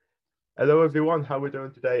Hello everyone, how are we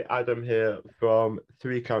doing today? Adam here from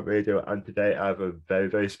 3 Count Radio, and today I have a very,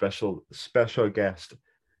 very special guest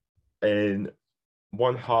in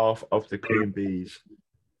one half of the Queen Bees,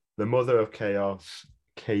 the mother of chaos,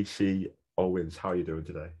 Kasey Owens. How are you doing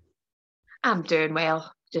today? I'm doing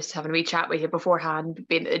well. Just having a wee chat with you beforehand,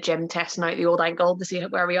 been at the gym testing out the old ankle to see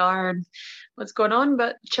where we are and what's going on.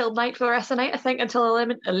 But chilled night for the rest of the night, I think, until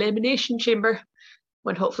Elimination Chamber,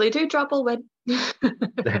 when hopefully Dewdrop will win.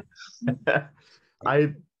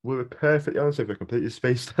 I will be perfectly honest with you, I completely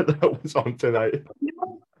spaced that was on tonight.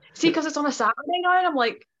 See, because it's on a Saturday now, and I'm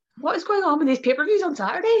like, what is going on with these pay-per-views on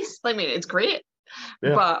Saturdays? I mean, it's great,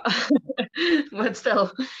 Yeah, but but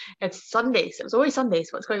still, it's Sundays. It was always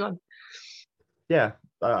Sundays. What's going on? yeah.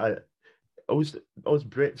 I those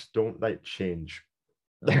Brits don't like change.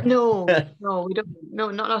 No, no, we don't.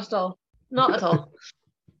 No, not at all. Not at all.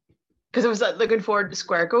 Because I was like looking forward to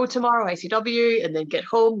Square Go tomorrow, ICW, and then get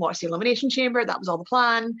home, watch the Elimination Chamber. That was all the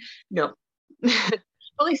plan. No. At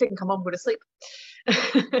least I can come home and go to sleep.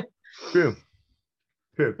 True,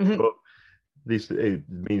 true. Mhm. But at least it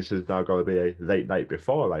means there's now going to be a late night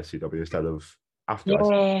before ICW instead of after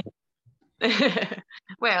ICW. Yeah.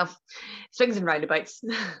 Well, swings and roundabouts.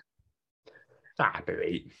 It'll be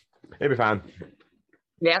late. It'll be fine.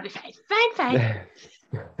 Yeah, I'll be fine. Fine.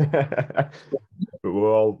 But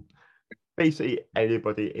we're all basically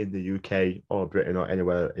anybody in the UK or Britain or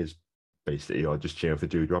anywhere is basically or just cheering for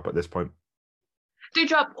Dewdrop at this point.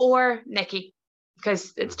 Dewdrop or Nikki,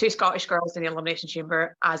 because it's two Scottish girls in the Elimination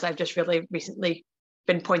Chamber, as I've just really recently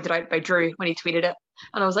been pointed out by Drew when he tweeted it.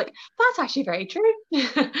 And I was like, that's actually very true.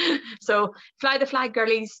 So fly the flag,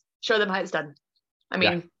 girlies, show them how it's done. I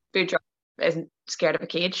mean, Dewdrop isn't scared of a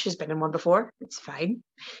cage. She's been in one before. It's fine.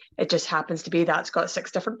 It just happens to be that's got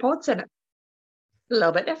 6 different pods in it. A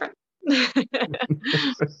little bit different.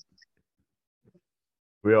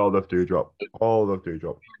 We all love Dewdrop. All love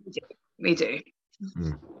Dewdrop. We do.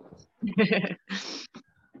 Mm.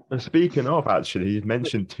 And speaking of, actually, you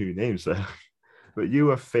mentioned 2 names there, but you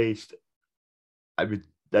have faced, I mean,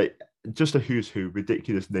 like just a who's who,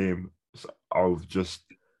 ridiculous name of just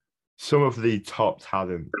some of the top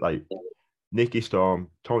talent, like Nikki Storm,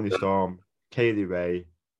 Tony Storm, Kaylee Ray,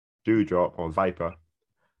 Dewdrop, or Viper.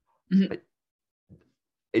 Mhm. Like,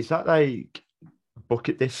 is that like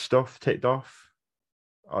bucket list stuff ticked off,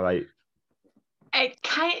 or like? It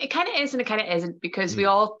kind of is and it kind of isn't, because we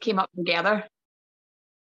all came up together,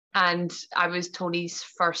 and I was Tony's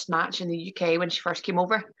first match in the UK when she first came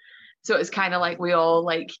over, so it was kind of like we all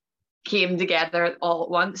like came together all at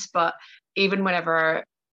once. But even whenever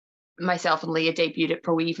myself and Leah debuted at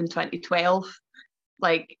Pro Eve in 2012,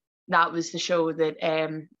 like that was the show that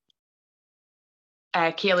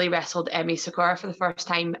Kaylee wrestled Emi Sakura for the first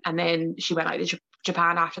time, and then she went out to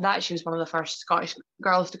Japan after that. She was one of the first Scottish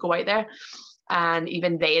girls to go out there, and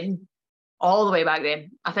even then, all the way back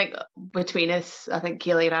then, I think between us, I think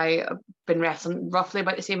Kaylee and I have been wrestling roughly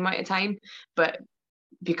about the same amount of time, but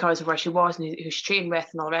because of where she was and who she trained with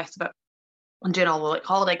and all the rest of it, and doing all the like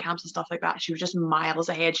holiday camps and stuff like that, she was just miles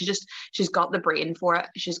ahead. She's got the brain for it,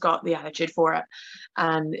 she's got the attitude for it,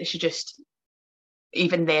 and she just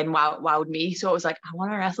even then wowed me. So it was like, I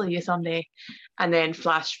want to wrestle you someday. And then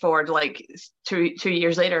flash forward like two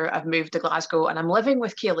years later, I've moved to Glasgow and I'm living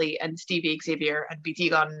with Kaylee and Stevie Xavier and BT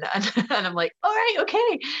Gunn, and I'm like, all right,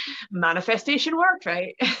 okay, manifestation worked,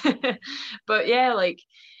 right? But yeah, like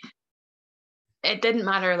it didn't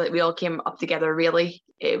matter, like we all came up together really.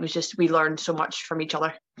 It was just we learned so much from each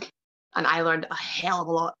other, and I learned a hell of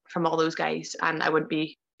a lot from all those guys, and I wouldn't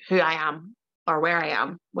be who I am or where I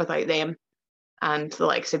am without them and the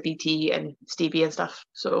likes of BT and Stevie and stuff.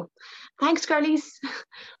 So thanks, girlies.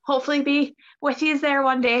 Hopefully be with you there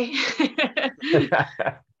one day.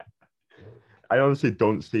 I honestly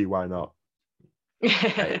don't see why not.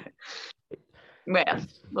 Well,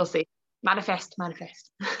 we'll see. Manifest.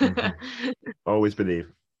 Mm-hmm. Always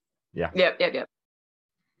believe. Yeah. Yep.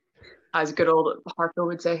 As good old Harpo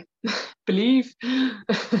would say, believe.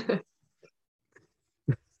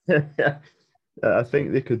 I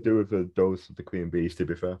think they could do with a dose of the Queen Bees, to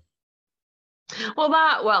be fair.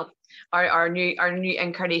 Our new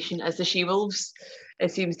incarnation as the She Wolves,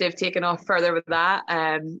 it seems to have taken off further with that.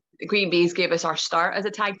 The Queen Bees gave us our start as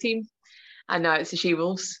a tag team, and now it's the She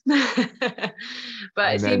Wolves. But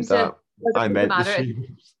I it meant seems to that. I meant the matter. She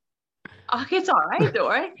Wolves. Okay, it's all right, don't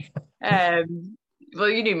worry. Well,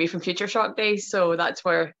 you knew me from Future Shock days, so that's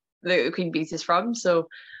where the Queen Bees is from. So,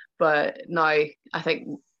 but now I think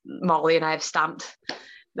Molly and I have stamped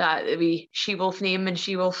that we She-Wolf name and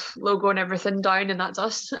She-Wolf logo and everything down, and that's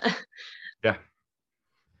us. Yeah.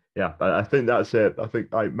 Yeah, I think that's it. I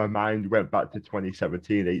think like my mind went back to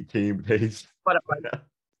 2017, 18 days. What it was.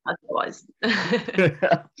 That's what it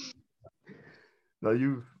was. Now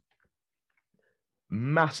you've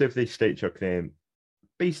massively staked your claim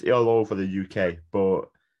basically all over the UK, but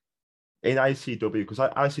in ICW, because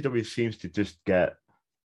ICW seems to just get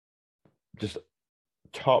just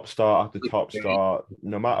top star after top star,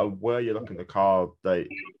 no matter where you look in the card, like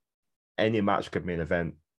any match could be an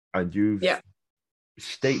event, and Yeah. you've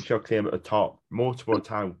staked your claim at the top, multiple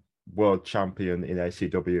time world champion in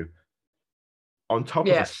ICW, on top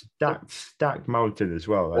of a Yeah. stacked mountain as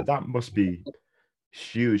well. Like that must be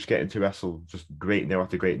huge getting to wrestle just great name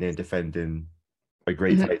after great name, defending a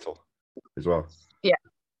great Mhm. title as well. Yeah.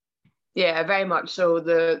 Yeah, very much. So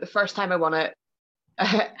the first time I won it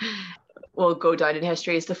will go down in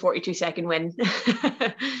history as the 42-second win.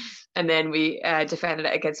 And then we defended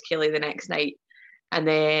it against Kaylee the next night. And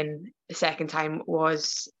then the second time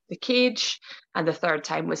was the cage, and the third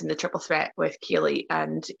time was in the triple threat with Kaylee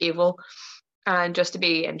and Evil. And just to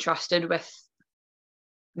be entrusted with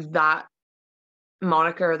that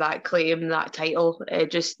moniker, that claim, that title,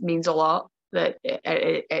 it just means a lot. That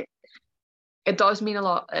it does mean a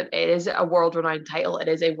lot. It is a world-renowned title. It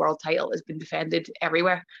is a world title. It's been defended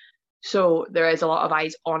everywhere. So there is a lot of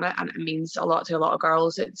eyes on it, and it means a lot to a lot of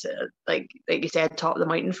girls. It's like you said, top of the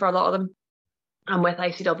mountain for a lot of them. And with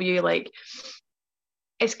ICW, like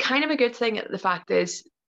it's kind of a good thing. The fact is,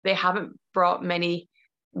 they haven't brought many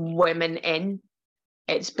women in.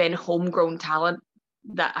 It's been homegrown talent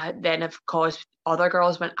that then have caused other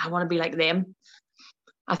girls when I want to be like them.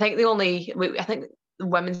 I think I think the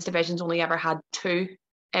women's division's only ever had two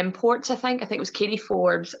imports. I think it was Katie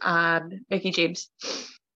Forbes and Mickey James.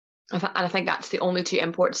 And I think that's the only two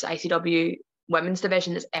imports ICW women's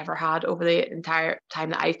division has ever had over the entire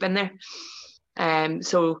time that I've been there.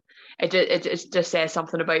 So it just says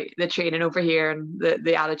something about the training over here and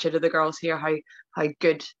the attitude of the girls here, how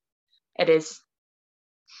good it is.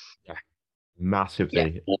 Yeah,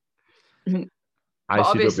 massively. Yeah. But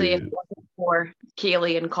obviously, if it ICW, wasn't for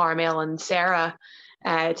Kaylee and Carmel and Sarah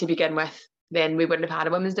to begin with, then we wouldn't have had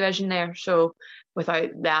a women's division there. So without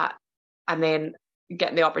that, and then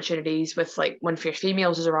getting the opportunities with like when Fierce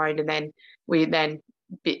Females was around, and then we then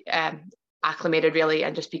be, acclimated really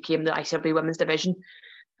and just became the ICW women's division.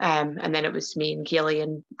 And then it was me and Kaylee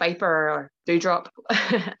and Viper or Dewdrop,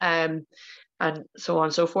 and so on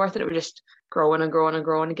and so forth. And it was just growing and growing and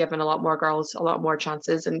growing and giving a lot more girls a lot more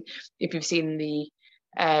chances. And if you've seen the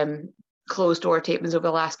closed door tapings over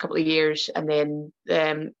the last couple of years, and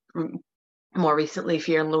then more recently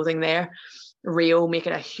Fear and Loathing there, Rio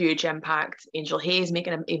making a huge impact, Angel Hayes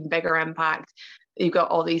making an even bigger impact. You've got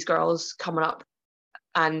all these girls coming up,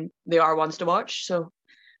 and they are ones to watch. So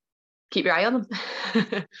keep your eye on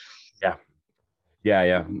them. yeah,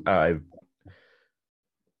 yeah.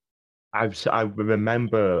 I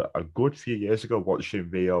remember a good few years ago watching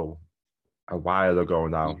Rio a while ago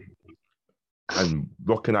now, and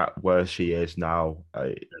looking at where she is now,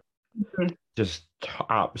 just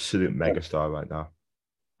absolute megastar right now.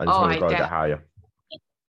 I just Oh, want to go a bit higher.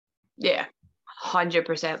 Yeah,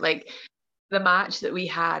 100%. Like the match that we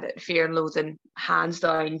had at Fear and Loathing, hands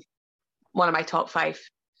down, one of my top 5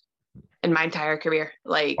 in my entire career.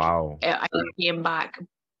 Like Wow. I came back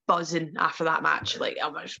buzzing after that match. Like I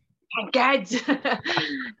was good.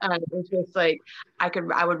 And it was just like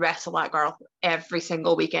I would wrestle that girl every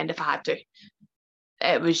single weekend if I had to.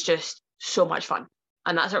 It was just so much fun.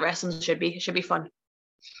 And that's what wrestling should be. It should be fun.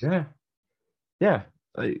 Yeah. Yeah.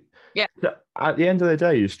 Like, Yeah. at the end of the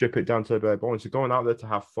day, you strip it down to the bare bones. You're going out there to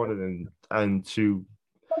have fun and to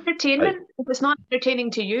Entertainment. If it's not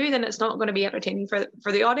entertaining to you, then it's not going to be entertaining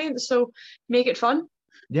for the audience. So make it fun.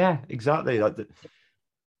 yeah, exactly. Like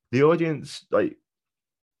the audience, like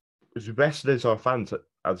wrestlers are fans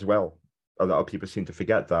as well. A lot of people seem to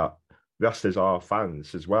forget that wrestlers are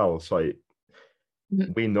fans as well. So like,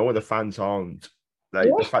 we know the fans aren't like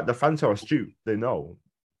the fans are astute. They know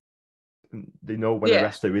when a Yeah.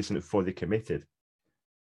 wrestler isn't fully committed.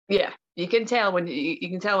 Yeah. You can tell when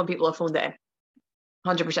people are phoned in.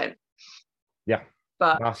 100%. Yeah.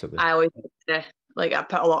 But Massively. I always like I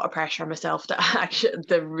put a lot of pressure on myself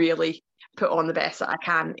to really put on the best that I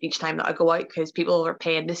can each time that I go out, because people are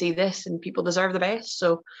paying to see this and people deserve the best.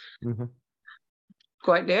 So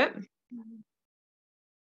go out and do it.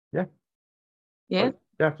 Yeah. Yeah.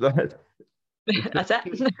 Yeah. That's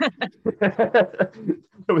it.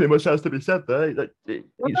 Nobody much has to be said there. Like, it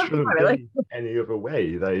shouldn't Really. be any other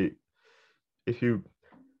way. Like, if you,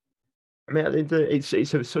 I mean,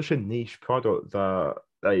 such a niche product that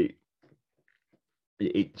like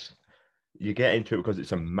it's you get into it because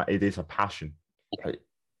it is a passion. Like,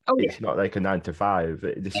 Oh yeah, it's not like a 9 to 5.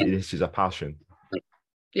 This is a passion.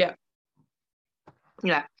 yeah,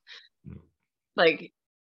 yeah. Like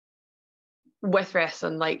with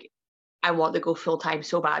wrestling, like I want to go full time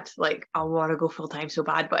so bad. Like I want to go full time so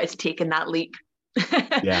bad, but it's taking that leap. Just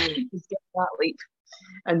Yeah, getting that leap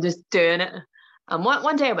and just doing it. And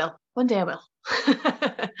one day I will. One day I will.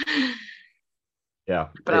 yeah.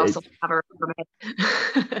 But I also have a rubber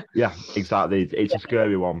head. Yeah, exactly. It's a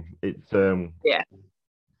scary one. It's Yeah.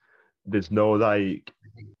 there's no like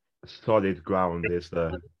solid ground, is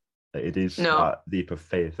there? It is No. that leap of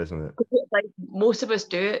faith, isn't it? Like most of us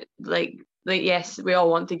do it. Like yes, we all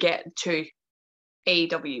want to get to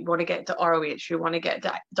AEW, want to get to ROH, we want to get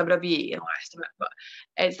to WWE and all the rest of it. But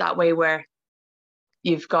it's that way where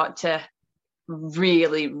you've got to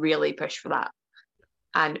really, really push for that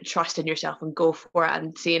and trust in yourself and go for it.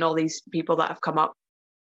 And seeing all these people that have come up,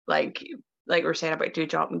 like we were saying about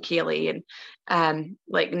Doudrop and Kaylee and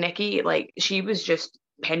like Nikki, like she was just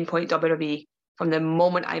pinpoint WWE from the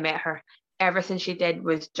moment I met her. Everything she did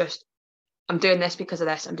was just, I'm doing this because of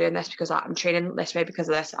this. I'm doing this because of that. I'm training this way because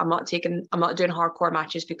of this. I'm not doing hardcore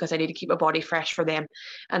matches because I need to keep my body fresh for them.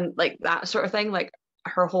 And like that sort of thing, like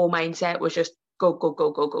her whole mindset was just go, go,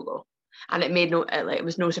 go, go, go, go. And it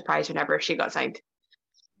was no surprise whenever she got signed.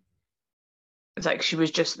 It's like she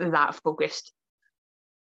was just that focused.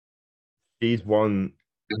 She's one.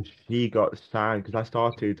 She got signed because I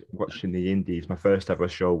started watching the indies. My first ever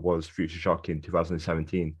show was Future Shock in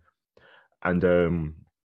 2017, and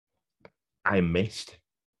I missed,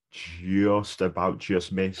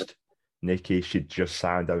 just missed Nikki. She just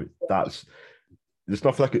signed out. There's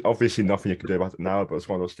nothing like, obviously nothing you can do about it now, but it's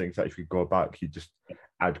one of those things that if you go back,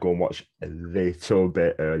 I'd go and watch a little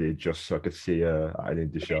bit early just so I could see her at an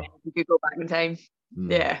indie show. You could go back in time.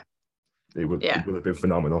 Yeah. It would Yeah. have been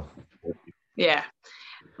phenomenal. Yeah.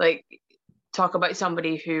 Like talk about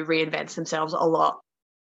somebody who reinvents themselves a lot.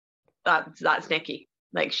 That's Nikki.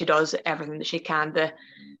 Like she does everything that she can to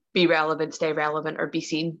be relevant, stay relevant, or be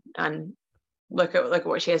seen. And look at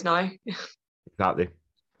what she is now. Exactly.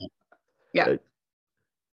 Yeah.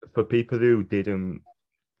 For people who didn't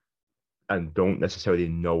and don't necessarily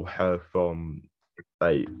know her from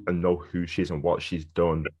and know who she is and what she's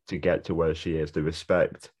done to get to where she is, the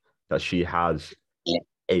respect that she has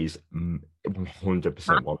is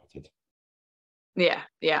 100% warranted. Yeah,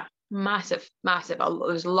 yeah. Massive, massive.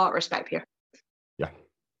 There's a lot of respect here. Yeah.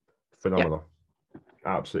 Phenomenal. Yeah.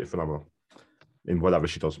 Absolutely phenomenal. In whatever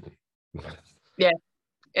she does. Yeah.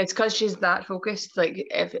 It's because she's that focused. Like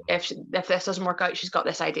if this doesn't work out, she's got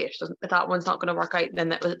this idea. If that one's not going to work out,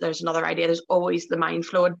 then there's another idea. There's always the mind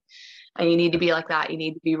flowing, and you need to be like that. You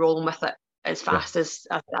need to be rolling with it as fast as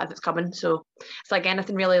it's coming. So it's like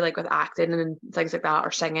anything really, like with acting and things like that,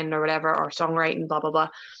 or singing or whatever, or songwriting, blah blah blah.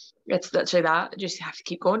 It's literally that. You just have to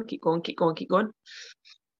keep going, keep going, keep going, keep going.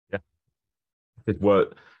 Yeah.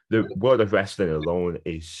 The world of wrestling alone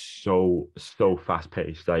is so fast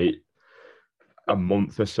paced. Like a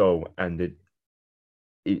month or so, and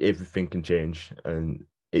everything can change, and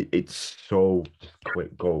it's so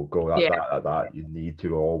quick. Go like that. You need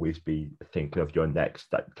to always be thinking of your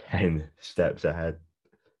next 10 steps ahead.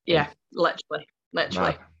 Yeah, literally.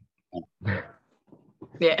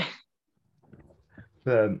 Yeah.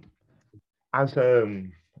 As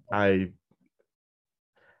I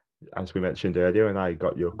as we mentioned earlier, and I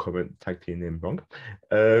got your current tag team name wrong.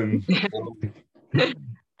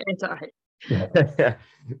 It's all right.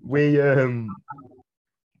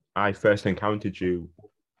 I first encountered you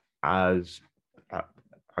as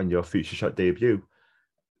on your Future Shot debut,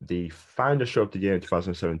 the final show of the year in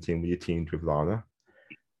 2017, where you teamed with Lana,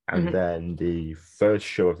 and then the first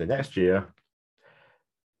show of the next year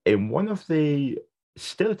in one of the,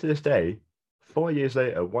 still to this day, 4 years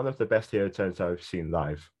later, one of the best heel turns I've seen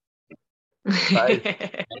live.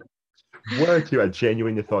 I swear to you, I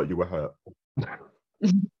genuinely thought you were hurt.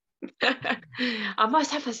 I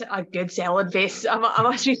must have a good selling face. I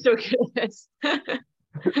must be so good at this.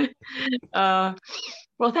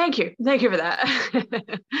 Well, thank you for that.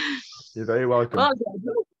 You're very welcome. Well,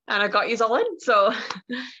 and I got you all in. So,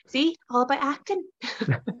 see, all about acting.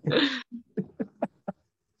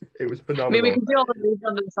 It was phenomenal. Maybe we can do all the moves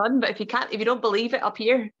under the sun, but if you don't believe it up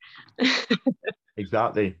here.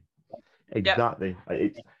 Exactly. Yep.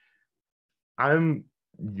 I'm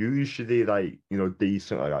usually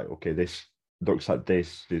decent. Like, okay, this looks like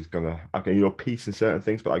this is gonna, okay, piecing certain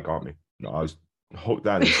things, but I got me. No, I was hooked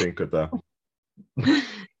down and sinker there.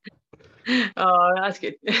 Oh, that's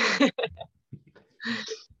good.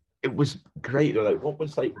 It was great though. What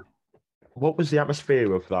was the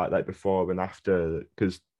atmosphere of that, like before and after?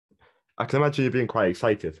 Because I can imagine you being quite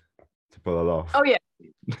excited to pull it off. Oh yeah.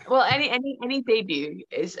 Well, any debut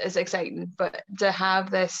is exciting, but to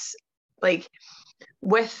have this, like,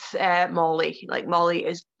 with Molly, like, Molly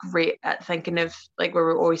is great at thinking of, like, where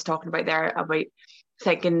we're always talking about there, about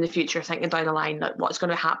thinking in the future, thinking down the line, like what's going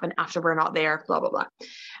to happen after we're not there, blah blah blah.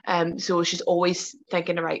 So she's always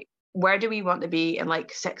thinking about, where do we want to be in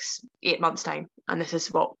like 6-8 months time, and this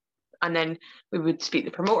is what. And then we would speak to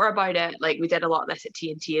the promoter about it. Like, we did a lot of this at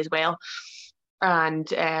TNT as well,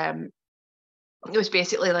 and it was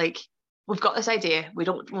basically like, we've got this idea. We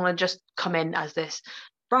don't want to just come in as this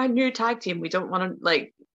brand new tag team. We don't want to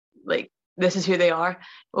like this is who they are.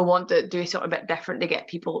 We want to do something a bit different to get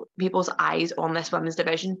people's eyes on this women's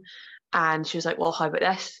division. And she was like, well, how about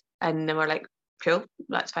this? And then we're like, cool,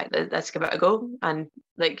 that's fine. Let's give it a go. And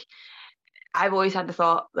like, I've always had the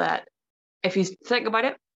thought that if you think about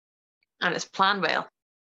it and it's planned well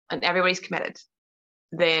and everybody's committed,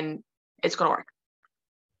 then it's going to work.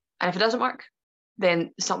 And if it doesn't work,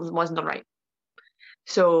 then something wasn't done right.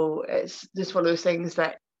 So it's just one of those things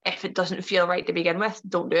that if it doesn't feel right to begin with,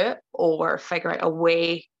 don't do it, or figure out a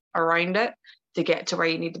way around it to get to where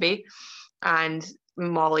you need to be. And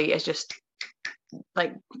Molly is just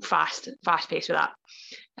like fast paced with that.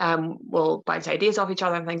 We'll bounce ideas off each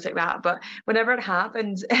other and things like that. But whenever it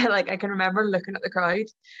happens, like, I can remember looking at the crowd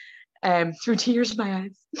through tears in my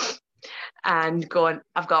eyes and going,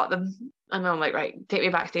 I've got them. And I'm like, right, take me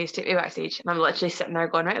backstage. And I'm literally sitting there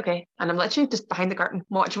going, right, okay. And I'm literally just behind the curtain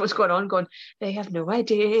watching what's going on, going, they have no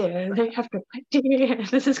idea.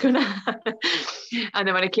 This is going to happen. And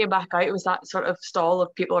then when I came back out, it was that sort of stall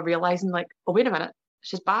of people realizing, like, oh, wait a minute,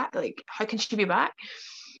 she's back. Like, how can she be back?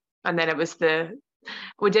 And then it was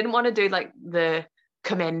we didn't want to do like the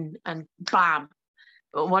come in and bam.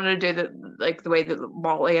 We wanted to do the way that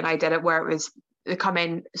Molly and I did it, where it was they come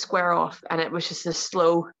in, square off, and it was just a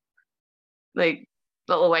slow, like,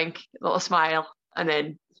 little wink, little smile, and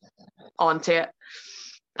then onto it.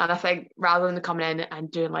 And I think rather than coming in and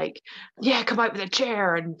doing like, yeah, come out with a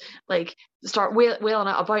chair and like start wailing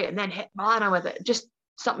it about and then hit Milana with it, just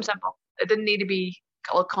something simple. It didn't need to be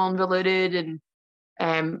all convoluted,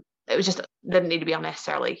 and it was just didn't need to be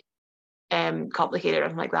unnecessarily complicated or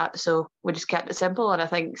anything like that. So we just kept it simple, and I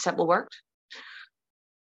think simple worked.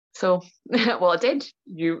 So, well, it did.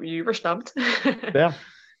 You were stumped. Yeah,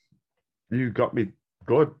 you got me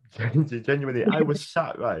good. Genuinely, I was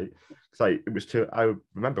sat right. It's like it was too. I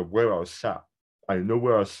remember where I was sat. I know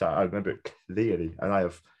where I was sat. I remember it clearly, and I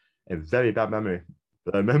have a very bad memory,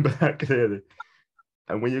 but I remember that clearly.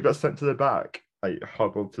 And when you got sent to the back, like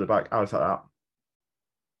hobbled to the back, I was like that.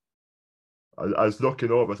 I was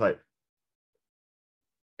looking over. I was like,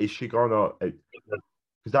 is she gonna?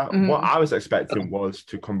 Because that what I was expecting was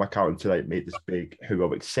to come back out and to like make this big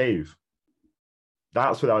heroic save.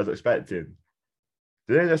 That's what I was expecting.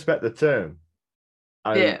 Didn't expect the turn.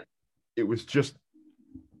 And it was just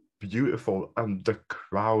beautiful. And the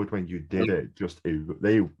crowd, when you did it, just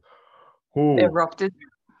they erupted.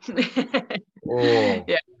 Oh.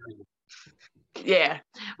 Yeah.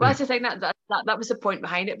 Well, that's the thing, that was the point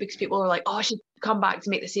behind it, because people were like, oh, she's come back to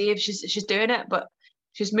make the save. She's doing it, but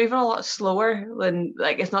she's moving a lot slower than,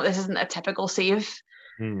 like, this isn't a typical save.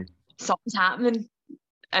 Something's happening.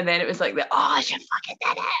 And then it was like, oh, she fucking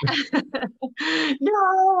did it.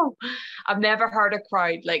 No. I've never heard a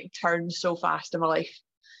crowd like turn so fast in my life.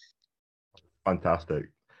 Fantastic.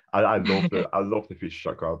 I love the future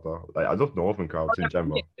shot crowd though. Like, I love Northern crowds in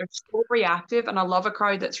general. They're so reactive, and I love a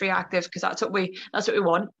crowd that's reactive, because that's what we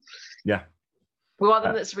want. Yeah. We want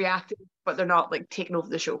them that's reactive, but they're not like taking over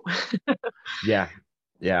the show. Yeah.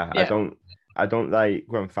 I don't like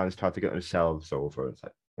when fans try to get themselves over. It's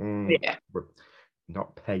like, we're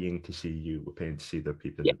not paying to see you, we're paying to see the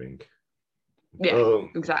people in the ring. Yeah,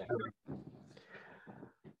 exactly.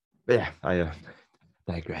 But yeah, I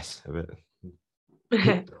digress a bit.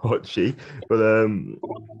 Touchy, but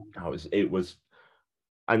it was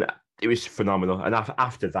phenomenal. And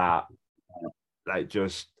after that, like,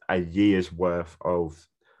 just a year's worth of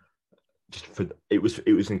it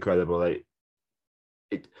was incredible. Like,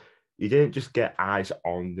 you didn't just get eyes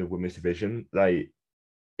on the women's division. Like,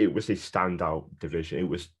 it was a standout division. It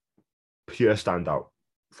was pure standout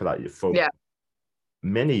for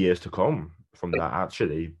many years to come from that.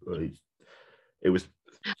 Actually, it was.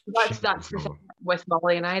 That's the thing with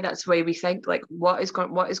Molly and I. That's the way we think. Like, what is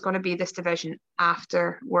going to be this division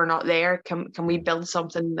after we're not there? Can we build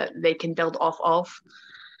something that they can build off of?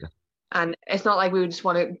 Yeah. And it's not like we just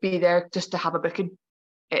want to be there just to have a booking.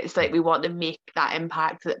 It's like we want to make that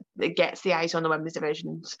impact that gets the eyes on the women's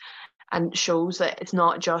divisions and shows that it's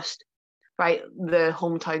not just the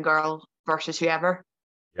hometown girl versus whoever.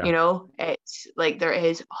 Yeah. You know, it's like there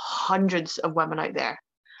is hundreds of women out there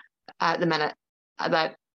at the minute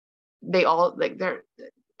that they all like they're.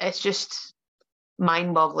 It's just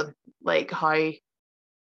mind-boggling, like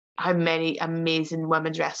how many amazing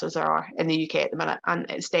women's wrestlers there are in the UK at the minute, and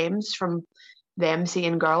it stems from them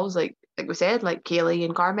seeing girls like we said, like Kaylee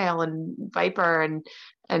and Carmel and Viper and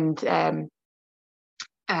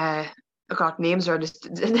oh God, names are just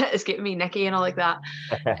escaping me, Nikki and all like that,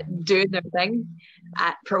 doing their thing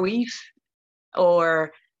at Pro Eve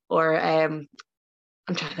or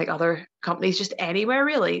I'm trying to think other companies, just anywhere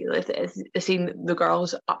really. It's seen the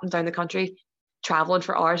girls up and down the country traveling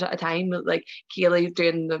for hours at a time, like Kaylee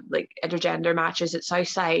doing the like intergender matches at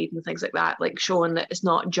Southside and things like that, like showing that it's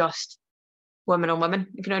not just women on women,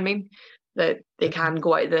 if you know what I mean, that they can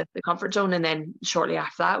go out of the comfort zone. And then shortly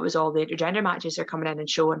after that was all the intergender matches are coming in and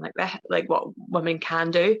showing like that, like what women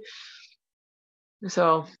can do.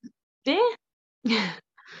 So yeah,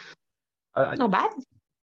 not bad.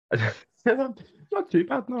 Not too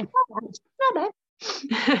bad, no. Not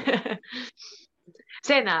bad.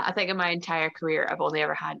 Saying that, I think in my entire career, I've only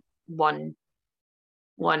ever had one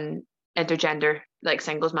intergender like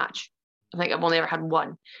singles match. I think I've only ever had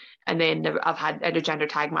one, and then I've had intergender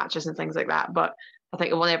tag matches and things like that. But I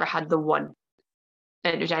think I've only ever had the one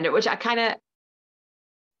intergender, which I kind of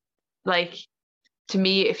like. To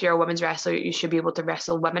me, if you're a women's wrestler, you should be able to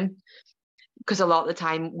wrestle women, because a lot of the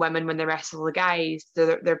time, women when they wrestle the guys,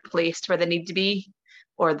 they're placed where they need to be,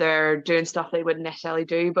 or they're doing stuff they wouldn't necessarily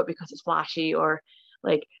do, but because it's flashy, or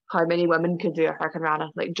like how many women could do a Hurricane Rana,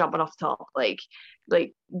 like jumping off the top, like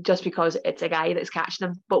just because it's a guy that's catching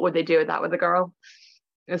them. But would they do that with a girl?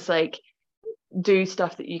 It's like do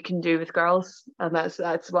stuff that you can do with girls, and that's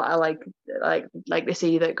what I like to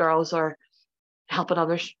see, that girls are helping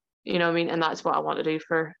others. You know what I mean? And that's what I want to do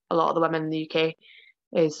for a lot of the women in the UK.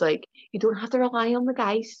 Is like you don't have to rely on the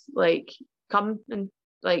guys. Like come and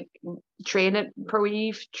like train at Pro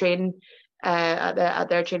Eve, train at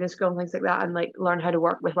their training school and things like that, and like learn how to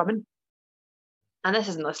work with women. And this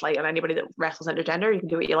isn't a slight on anybody that wrestles intergender. You can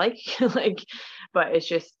do what you like, like, but it's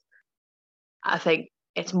just I think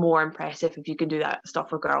it's more impressive if you can do that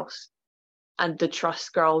stuff with girls and to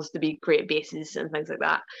trust girls to be great bases and things like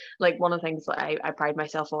that. Like one of the things that I pride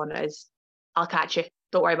myself on is I'll catch you.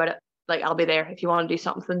 Don't worry about it. Like I'll be there. If you want to do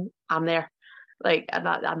something, I'm there. Like and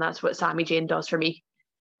that's what Sammy Jane does for me.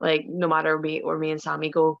 Like no matter where me and Sammy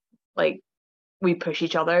go, like we push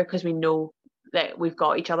each other because we know that we've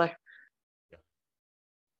got each other.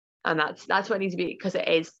 And that's what it needs to be, because it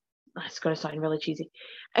is. It's going to sound really cheesy.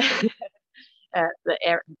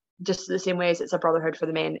 Just the same way as it's a brotherhood for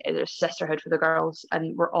the men, it's a sisterhood for the girls,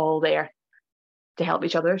 and we're all there to help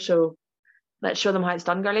each other. So let's show them how it's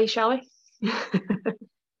done, girlies, shall we?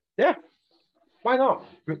 Yeah, why not?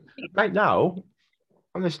 Right now,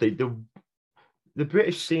 honestly, the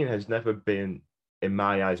British scene has never been, in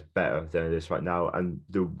my eyes, better than it is right now. And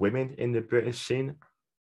the women in the British scene,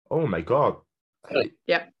 oh my God.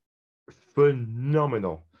 Yeah.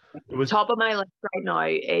 Phenomenal. Top of my list right now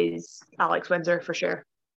is Alex Windsor for sure.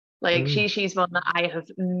 Like she's one that I have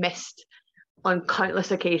missed on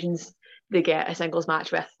countless occasions to get a singles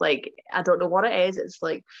match with. Like I don't know what it is. It's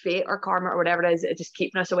like fate or karma or whatever it is. It's just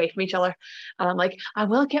keeping us away from each other. And I'm like, I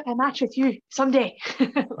will get my match with you someday.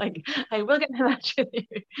 Like I will get my match with you.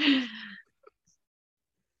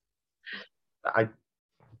 I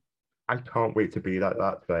can't wait to be like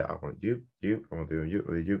that. Like I want you, I want to be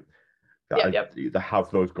you. Yep. To have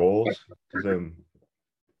those goals, because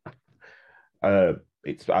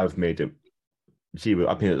I've made it. See,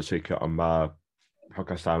 I've been at the secret on my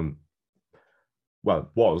podcast.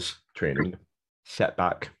 Was training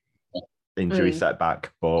setback, injury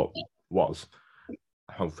setback, but was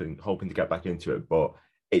hoping to get back into it. But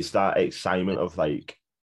it's that excitement of like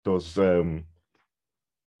those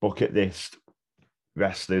bucket list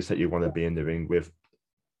wrestlers that you want to be in the ring with.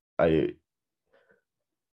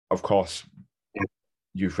 Of course,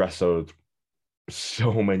 you've wrestled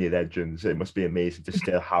so many legends. It must be amazing to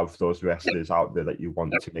still have those wrestlers out there that you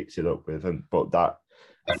want to mix it up with. But that,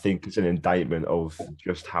 I think, is an indictment of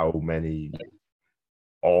just how many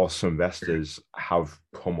awesome wrestlers have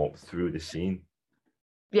come up through the scene.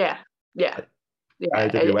 Yeah.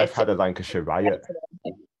 IWF had a Lancashire Riot.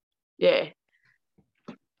 Yeah.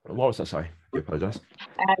 What was that? Sorry, I apologize.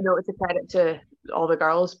 No, it's a credit to all the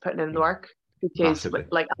girls putting in the work, because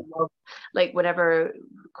like I love, like whenever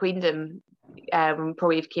Queendom, when Pro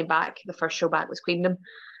Wave came back, the first show back was Queendom,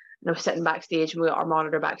 and I was sitting backstage and we got our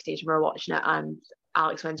monitor backstage and we were watching it, and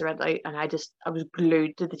Alex Windsor went out, and I was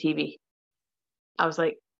glued to the TV. I was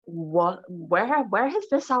like, what? Where has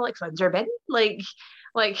this Alex Windsor been? Like,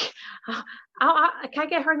 I can't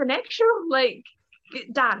get her in the next show. Like,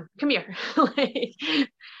 Dan, come here. Like,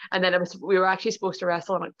 and then we were actually supposed to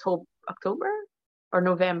wrestle in October or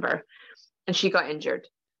November, and she got injured.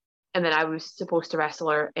 And then I was supposed to wrestle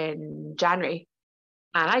her in January,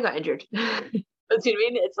 and I got injured. That's what I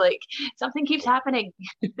mean? It's like something keeps happening.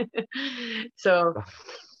 So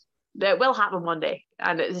that will happen one day,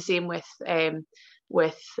 and it's the same with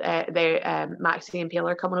Maxie and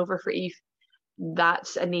Taylor coming over for Eve.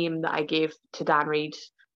 That's a name that I gave to Dan Reed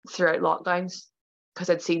throughout lockdowns because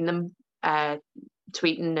I'd seen them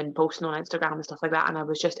tweeting and posting on Instagram and stuff like that, and I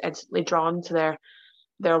was just instantly drawn to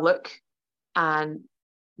their look and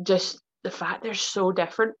just the fact they're so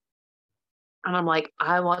different. And I'm like,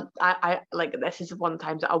 I like, this is one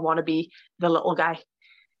time that I want to be the little guy.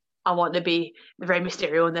 I want to be the Rey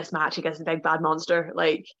Mysterio in this match against the big bad monster.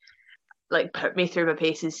 Like put me through my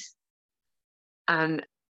paces. And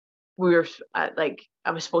we were I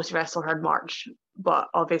was supposed to wrestle her in March, but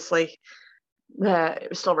obviously it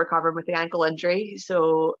was still recovering with the ankle injury,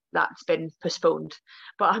 so that's been postponed.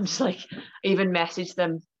 But I'm just like, I even messaged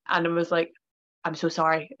them and I was like, I'm so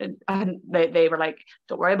sorry. And they were like,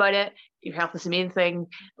 don't worry about it. Your health is the main thing.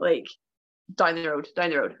 Like, down the road.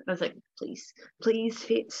 And I was like, please,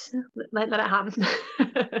 fate, let it happen.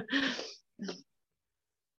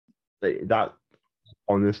 Like, that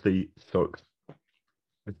honestly sucks.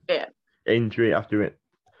 Yeah. Injury after it.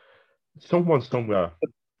 Someone somewhere,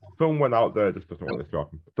 someone out there just doesn't want this to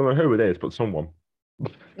happen. Don't know who it is, but someone.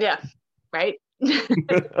 Yeah, right.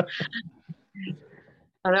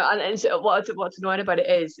 I know, and so what's annoying about it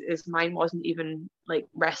is mine wasn't even like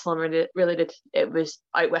wrestling related. It was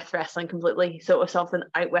out with wrestling completely. So it was something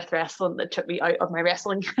out with wrestling that took me out of my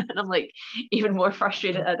wrestling, and I'm like even more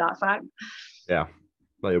frustrated at that fact. Yeah,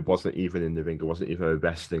 like it wasn't even in the ring. It wasn't even a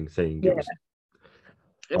wrestling thing. Yeah.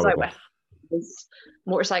 It was out with his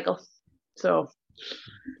motorcycle. So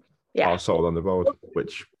yeah, also on the road,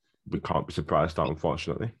 which we can't be surprised at,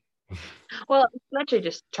 unfortunately. Well, literally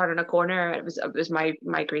just turning a corner. It was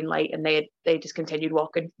my green light, and they just continued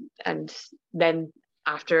walking. And then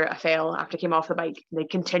after I came off the bike, they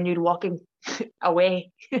continued walking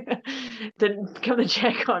away. Didn't come to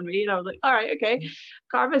check on me, and I was like, all right, okay,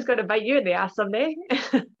 karma's going to bite you in the ass someday.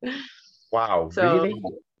 Wow, so, really?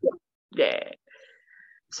 Yeah.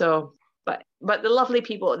 So, but the lovely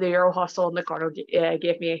people at the Euro Hostel in the corner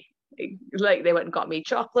gave me, like, they went and got me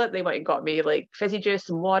chocolate, they went and got me like fizzy juice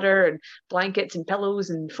and water and blankets and pillows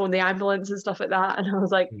and phoned the ambulance and stuff like that. And I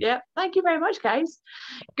was like, yeah, thank you very much, guys.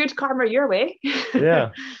 Good karma your way.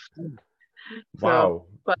 Yeah. Wow.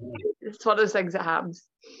 But it's one of those things that happens.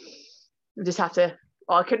 You just have to.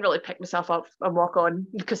 Well, I couldn't really pick myself up and walk on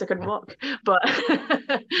because I couldn't walk. But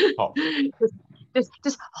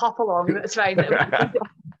just hop along. It's fine.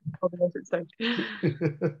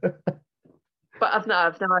 But I've now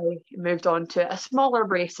moved on to a smaller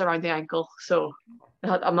brace around the ankle, so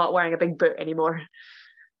I'm not wearing a big boot anymore.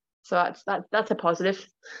 So that's a positive.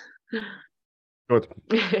 Good.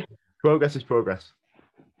 Progress is progress.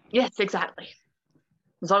 Yes, exactly.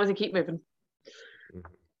 As long as I keep moving.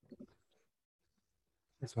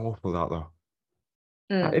 It's awful, that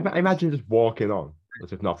though. Imagine just walking on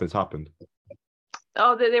as if nothing's happened.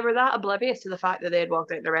 Oh, they were that oblivious to the fact that they had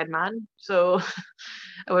walked out the red man. So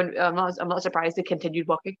I'm not surprised they continued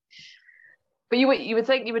walking. But you would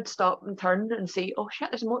think you would stop and turn and see, oh shit,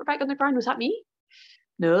 there's a motorbike on the ground. Was that me?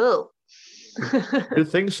 No. You'd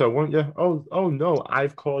think so, wouldn't you? Oh no,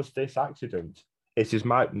 I've caused this accident. It's just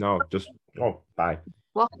just bye.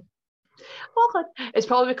 Walk. It's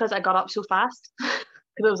probably because I got up so fast.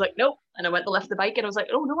 Because I was like, nope. And I went to lift the bike and I was like,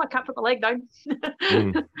 oh no, I can't put my leg down.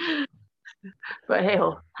 But hey,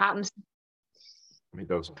 happens. It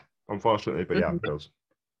does. Unfortunately, but yeah, it does.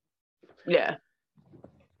 Yeah.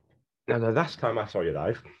 Now, the last time I saw you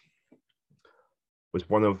live was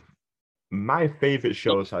one of my favourite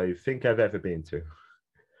shows I think I've ever been to.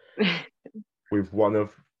 With one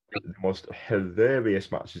of the most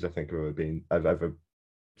hilarious matches I think I've ever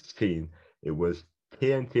seen. It was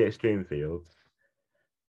TNT Extreme Field.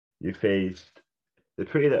 You faced the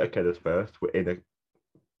Pretty Little Killers first. We're in a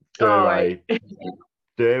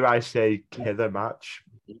dare I say killer match.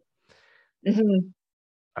 Mm-hmm.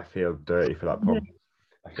 I feel dirty for that pun.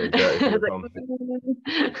 I feel dirty for the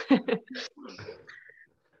pun.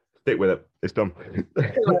 Stick with it. It's done.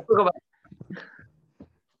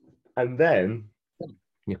 And then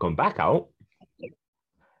you come back out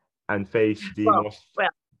and face the most. Well,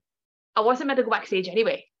 I wasn't meant to go backstage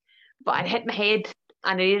anyway, but I'd hit my head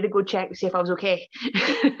and I needed to go check to see if I was okay.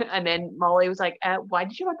 And then Molly was like, why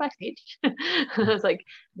did you run backstage? I was like,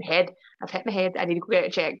 I've hit my head. I need to go get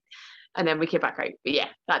it checked. and then we came back out. But yeah,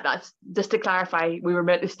 that's just to clarify. We were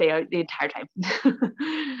meant to stay out the entire time.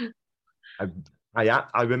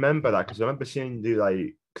 I remember that because I remember seeing you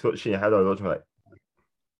like clutching your head on the like.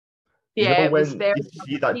 Yeah, it was When their you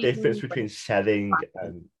see that difference between selling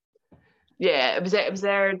and it was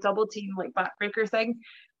their double team like backbreaker thing,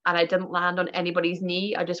 and I didn't land on anybody's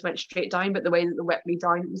knee. I just went straight down, but the way that they whipped me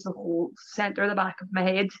down, it was the whole center of the back of my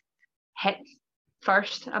head hit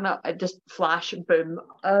first, and I just flash boom.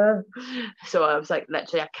 So I was like,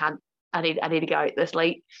 literally, I can't. I need to get out this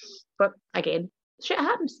light. But again, shit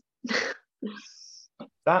happens.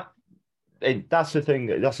 that's the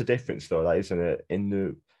thing. That's the difference, though, that isn't it?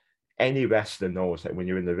 Any wrestler knows that when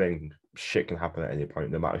you're in the ring, shit can happen at any point,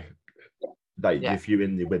 no matter. Like if you're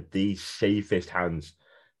in with the safest hands,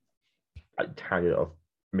 a tiny little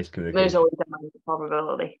miscommunication. There's always a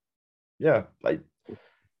probability. Yeah, like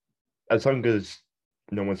as long as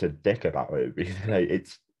no one's a dick about it, like,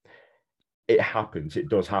 it happens. It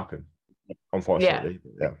does happen, unfortunately.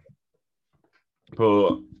 Yeah.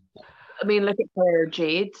 But I mean, look at her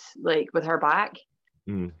Jade, like with her back,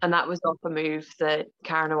 and that was off a move that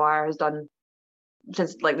Karen O'Wire has done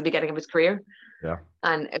since like the beginning of his career. Yeah,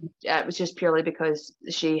 and it was just purely because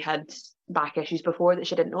she had back issues before that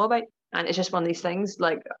she didn't know about, and it's just one of these things.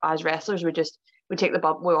 Like as wrestlers, we take the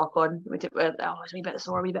bump, we walk on, it's a wee bit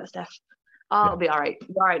sore, a wee bit stiff. It'll be all right. We'll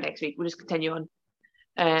be all right next week. We'll just continue on.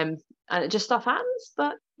 And it just stuff happens.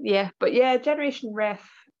 But yeah, Generation Ref.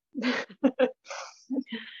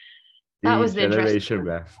 That was the Generation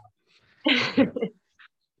Ref.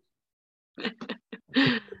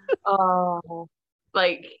 Oh,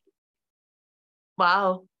 like,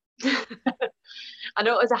 wow. I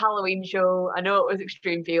know it was a Halloween show. I know it was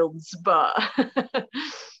Extreme Fields, but I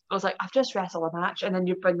was like, I've just wrestled a match, and then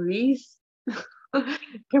you bring these.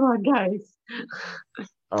 Come on, guys.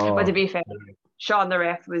 But to be fair, Sean the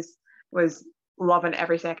ref was loving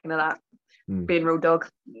every second of that, being Road Dog.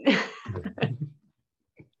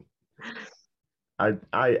 I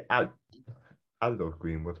love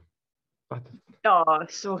Greenwood. Oh,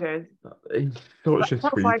 so good. He's such a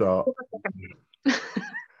sweetheart.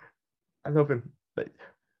 I love him.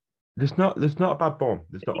 There's not a bad bone.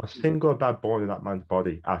 There's not a single bad bone in that man's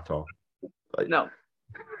body at all. Like, no.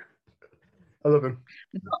 I love him.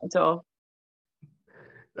 Not at all.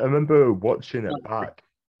 I remember watching it back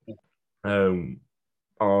on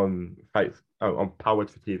Powered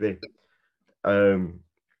for TV.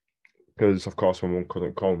 Because of course my mum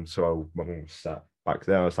couldn't come, so my mum sat back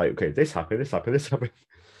there. I was like, okay, this happened.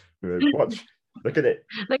 Watch, look at it.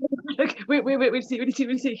 Look, wait, see.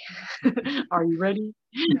 Are you ready?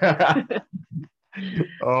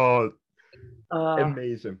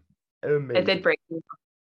 Amazing. It did break me,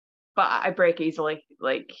 but I break easily.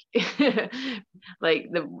 Like, like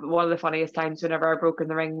one of the funniest times whenever I broke in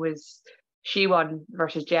the ring was she won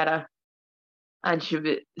versus Jeddah, and she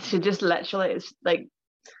just literally, it's like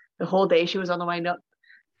the whole day she was on the wind up,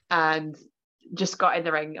 and just got in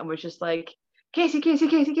the ring and was just like, Kasey.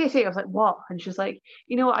 I was like, what? And she was like,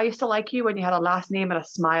 you know, I used to like you when you had a last name and a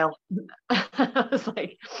smile. I was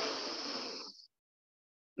like,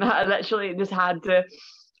 I literally just had to.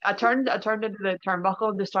 I turned into the turnbuckle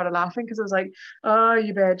and just started laughing because I was like, oh,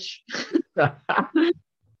 you bitch.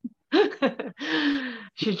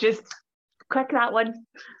 She's just quick, that one.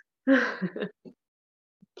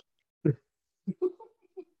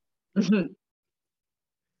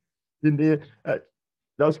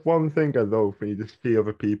 That's one thing I love when you just see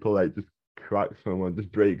other people like just crack someone,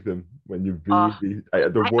 just break them when you really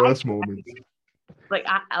at the worst moments. Like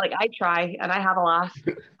I try and I have a laugh,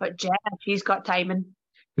 but Jen, she's got timing.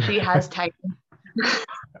 She has timing.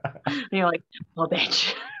 And you're like, oh,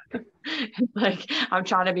 bitch. Like, I'm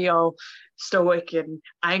trying to be all stoic and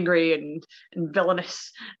angry and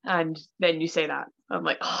villainous, and then you say that. I'm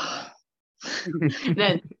like, oh.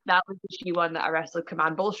 Then that was the she one that I wrestled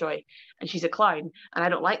Command Bolshoi, and she's a clown, and I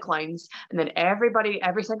don't like clowns. And then every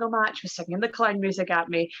single match was singing the clown music at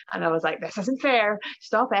me, and I was like, this isn't fair.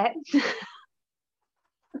 Stop it.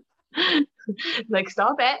 Like,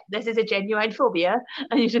 stop it. This is a genuine phobia,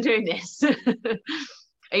 and you're doing this.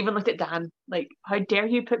 I even looked at Dan, like, how dare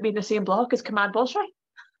you put me in the same block as Command Bolshoi?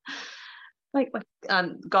 Like,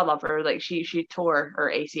 and God love her, like she tore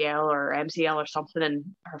her ACL or MCL or something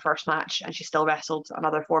in her first match, and she still wrestled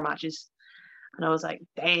another 4 matches. And I was like,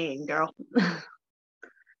 dang, girl.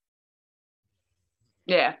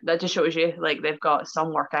 Yeah, that just shows you, like, they've got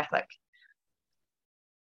some work ethic.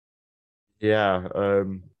 Yeah, I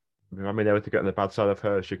mean, never to get on the bad side of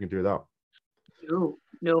her, she can do that.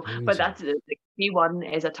 No, but that's the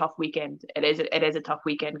P1 is a tough weekend. It is a tough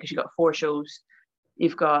weekend because you've got 4 shows.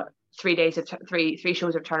 You've got 3 days of three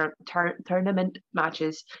shows of tournament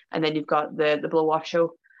matches, and then you've got the blow off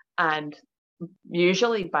show. And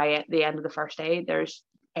usually by the end of the first day, there's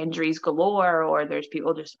injuries galore, or there's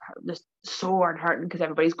people just sore and hurting because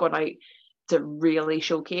everybody's going out to really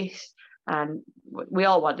showcase. And we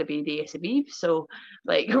all want to be the Ace of Eve, so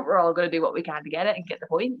like we're all going to do what we can to get it and get the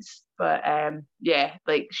points. But yeah,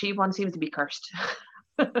 like she one seems to be cursed.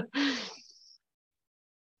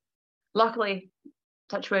 Luckily,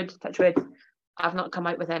 touch wood, I've not come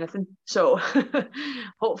out with anything. So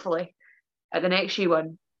hopefully at the next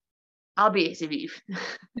She-One, I'll be Ace of Eve.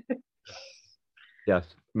 Yes,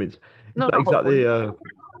 I mean, it's No, not exactly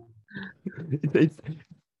it's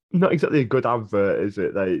not exactly a good advert, is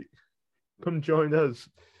it? Like, come join us.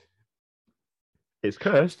 It's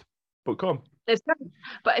cursed, but come. It's fun,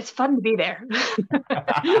 but it's fun to be there.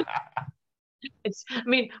 I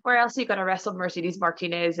mean, where else are you going to wrestle Mercedes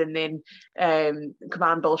Martinez and then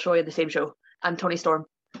Command Bolshoi in the same show and Tony Storm?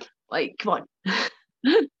 Like, come on.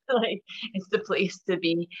 Like, it's the place to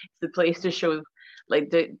be. It's the place to show,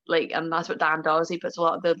 and that's what Dan does. He puts a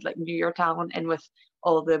lot of the like newer talent in with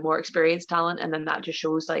all the more experienced talent, and then that just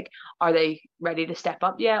shows like, are they ready to step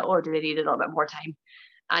up yet, or do they need a little bit more time?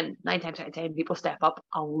 And 9 times out of 10, people step up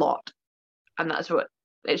a lot, and that's what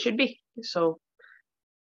it should be. So,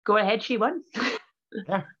 go ahead, She-One.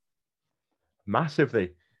 Yeah,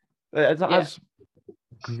 massively. That's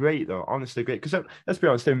great, though. Honestly, great. Because let's be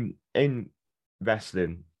honest, in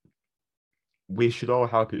wrestling, we should all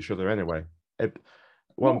help each other anyway.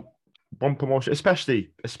 One promotion, especially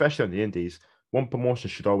on the indies, one promotion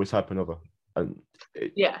should always help another, and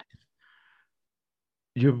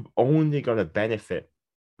you're only gonna benefit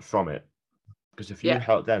from it because if you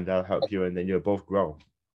help them, they'll help you, and then you'll both grow.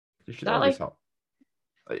 You should always help.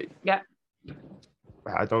 Yeah.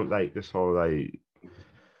 I don't like this whole like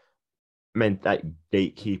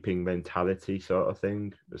gatekeeping mentality sort of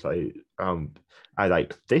thing. It's like I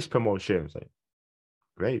like this promotion. It's like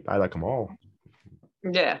great. I like them all.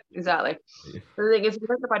 Yeah, exactly. The thing is, if you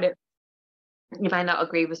think about it, you might not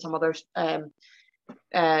agree with some others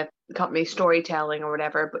company storytelling or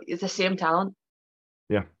whatever, but it's the same talent.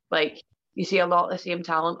 Yeah. Like you see a lot of the same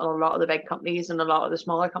talent on a lot of the big companies and a lot of the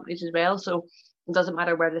smaller companies as well. So it doesn't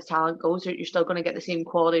matter where this talent goes, you're still going to get the same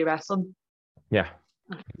quality wrestling. Yeah.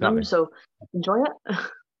 Exactly. So enjoy it.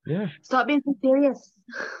 Yeah. Stop being so serious.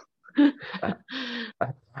 I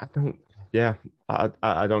don't. Yeah.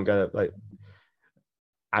 I don't get it. Like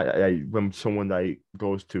I when someone like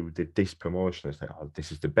goes to this promotion, it's like, oh,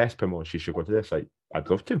 this is the best promotion. You should go to this. Like, I'd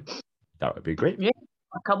love to. That would be great. Yeah,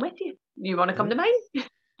 I'll come with you. You want to come to mine?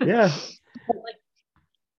 Yeah.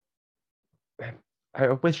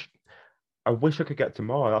 I wish I could get to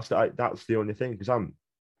more. That's the only thing because I'm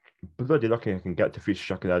bloody lucky I can get to Future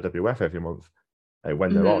Shock and LWF every month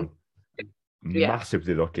when they're on.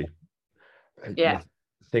 Massively lucky. Yeah.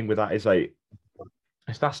 The thing with that is like,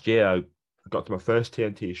 this last year I got to my first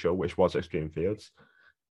TNT show, which was Extreme Fields.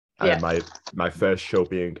 And my first show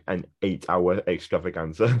being an 8-hour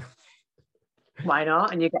extravaganza. Why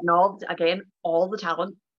not? And you're getting all the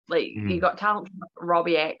talent. Like you got talent from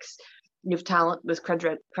Robbie X, you've talent with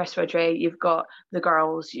Chris Ridgway, you've got the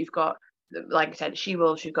girls, you've got, like I said,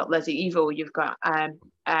 She-Wolves, you've got Lizzie Evo, you've got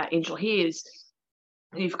Angel Hayes,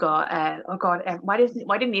 you've got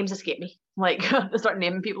why did names escape me? Like I start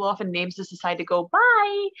naming people off and names just decide to go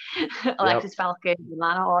bye. Alexis Falcon,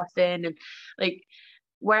 Lana Austin, and like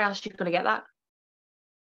where else are you going to get that?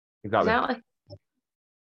 Exactly.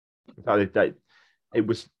 It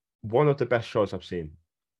was one of the best shows I've seen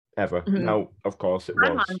ever. Now, of course, it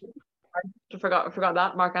was. I forgot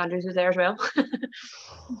that Mark Andrews was there as well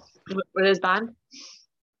with his band.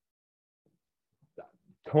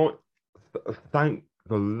 Thank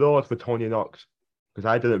the Lord for Tony Knox, because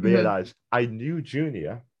I didn't realize. I knew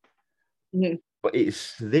Junior, but it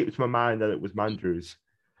slipped my mind that it was Mandrews.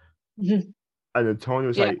 And then Tony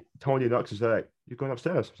was like, Tony Knox is like, "You're going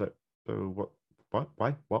upstairs." I was like, "What?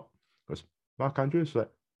 Why? What?" Because Mark Andrews was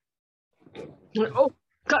like, "Oh,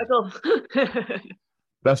 gotta go."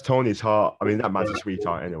 That's Tony's heart. I mean, that man's a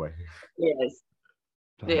sweetheart anyway. He is.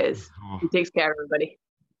 He is. He takes care of everybody.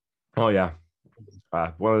 Oh yeah.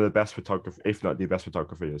 One of the best photographers, if not the best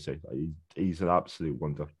photographer, you'll say. He's an absolute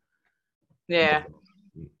wonder. Yeah.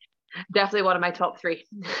 Definitely one of my top 3.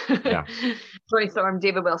 Yeah. Tony Storm,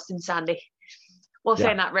 David Wilson, Sandy. Well,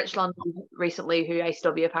 saying that, Rich London recently, who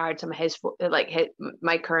ICW have hired, some of his,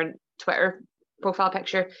 my current Twitter profile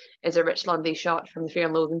picture is a Rich Lundy shot from the Fear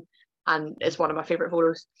and Loathing, and it's one of my favorite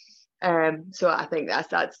photos. So I think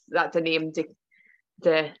that's a name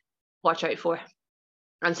to watch out for.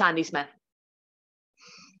 And Sandy Smith.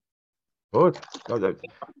 Good.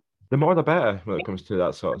 the more the better when it comes to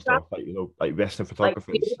that sort of stuff. Like, like wrestling Like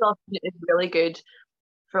photographers. David Austin is really good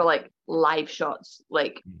for like live shots,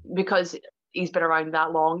 like because he's been around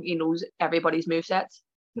that long, he knows everybody's movesets.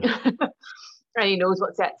 And he knows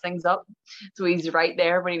what sets things up. So he's right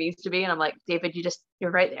there when he needs to be. And I'm like, David, you're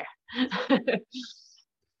right there.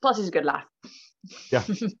 Plus he's a good laugh. Yeah.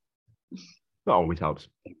 That always helps.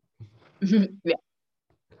 Yeah.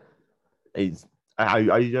 I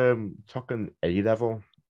talking A level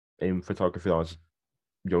in photography when I was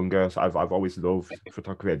younger. So I've always loved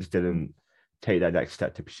photography. I just didn't take that next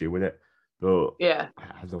step to pursuing it. But Yeah.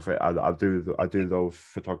 I love it. I do love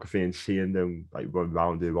photography and seeing them like run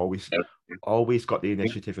around. They've always got the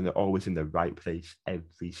initiative and they're always in the right place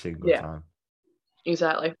every single Yeah. time.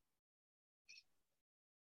 Exactly.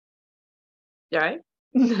 You all right?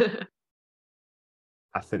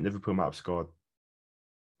 I think Liverpool might have scored.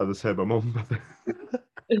 I just heard my mum.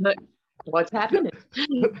 Like, what's happening?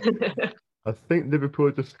 I think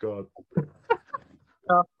Liverpool just scored.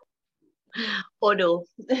 Oh, oh no.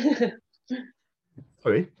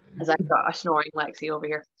 Sorry. As I've got a snoring Lexi over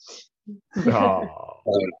here. Oh.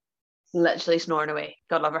 Literally snoring away.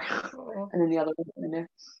 God love her. And then the other one in there.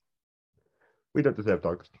 We don't deserve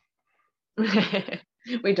dogs.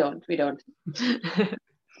 We don't.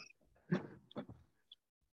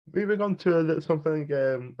 Moving on to something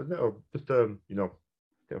a little, just a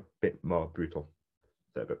bit more brutal.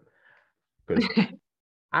 Because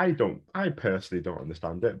I personally don't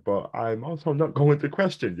understand it, but I'm also not going to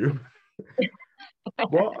question you.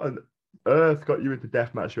 What on earth got you into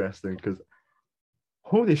deathmatch wrestling? Because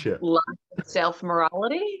holy shit. Lack of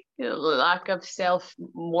self-morality, lack of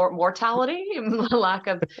self-mortality, lack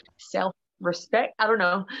of self-respect. I don't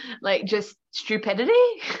know, like just stupidity.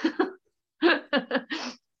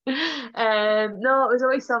 No, it was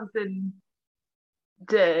always something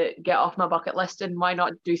to get off my bucket list, and why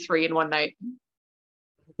not do 3 in one night?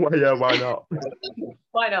 Well, yeah, why not?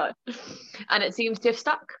 Why not? And it seems to have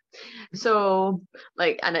stuck. So,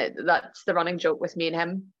 like, and that's the running joke with me and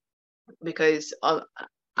him, because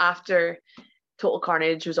after Total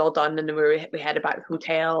Carnage was all done, and then we headed back to the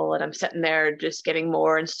hotel, and I'm sitting there just getting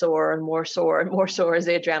more and sore and more sore and more sore as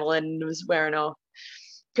the adrenaline was wearing off.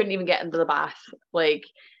 Couldn't even get into the bath. Like,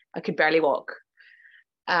 I could barely walk.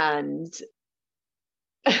 And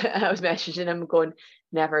I was messaging him going,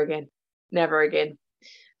 never again, never again.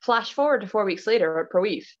 Flash forward to 4 weeks later at Pro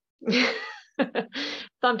Eve.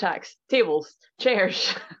 Thumbtacks, tables,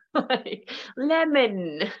 chairs, like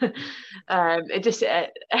lemon. It just,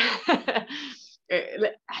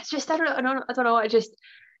 it's just, I don't know. I just,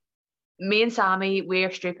 me and Sammy, we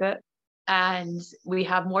are stupid, and we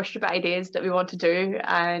have more stupid ideas that we want to do,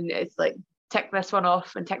 and it's like tick this one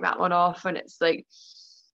off and tick that one off, and it's like,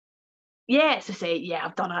 yeah, it's to say, yeah,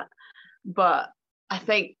 I've done it, but I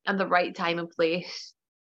think in the right time and place,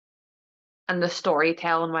 and the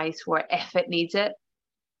storytelling wise, where if it needs it,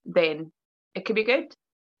 then it could be good.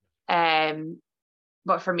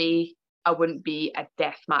 But for me, I wouldn't be a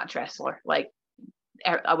deathmatch wrestler. Like,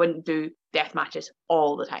 I wouldn't do death matches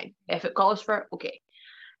all the time. If it calls for it, okay.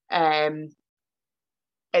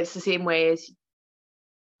 It's the same way as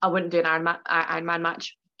I wouldn't do an Iron Man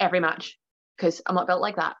match every match, because I'm not built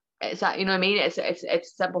like that. It's that, you know what I mean?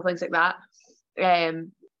 It's simple things like that.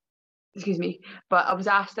 Excuse me. But I was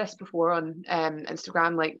asked this before on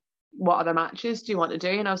Instagram, like, what other matches do you want to do?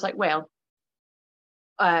 And I was like, well,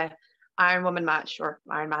 Iron Woman match, or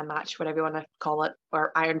Iron Man match, whatever you want to call it,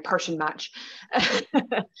 or Iron Person match.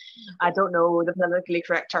 I don't know the politically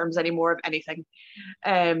correct terms anymore of anything.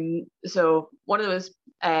 So one of those,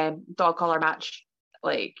 dog collar match,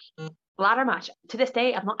 like ladder match. To this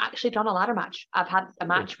day, I've not actually done a ladder match. I've had a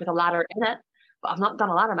match with a ladder in it, but I've not done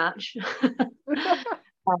a ladder match.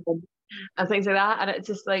 And things like that. And it's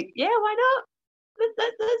just like, yeah, why not?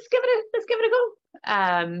 Let's give it a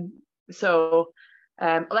go. So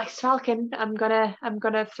Alexis Falcon, I'm gonna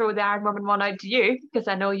throw the Iron Woman one out to you, because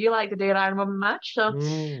I know you like to do an Iron Woman match. So let's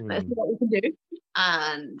see what we can do.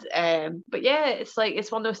 And but yeah, it's like,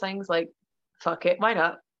 it's one of those things, like, fuck it, why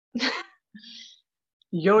not?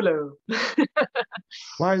 YOLO.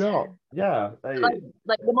 Why not? Yeah.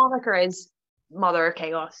 Like the moniker is Mother of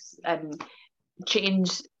Chaos, and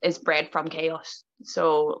change is bred from chaos.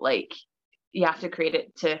 So like, you have to create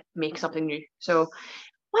it to make something new. So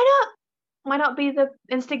why not? Why not be the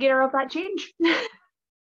instigator of that change?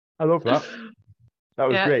 I love that. That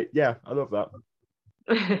was Yeah. great. Yeah, I love that.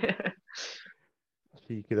 So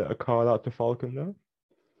you get a call out to Falcon now?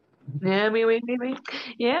 Yeah, me.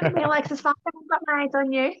 Yeah, me, Alexis Falcon, I've got my eyes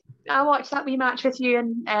on you. I watched that wee match with you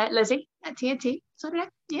and Lizzie at TNT. So yeah.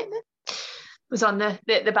 was on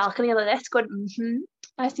the balcony like this going,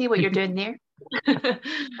 I see what you're doing there.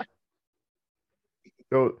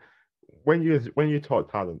 So when you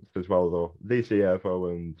talk talent as well, though, Lacey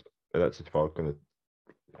Evo and Alexis Falcon,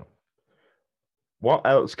 what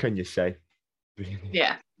else can you say?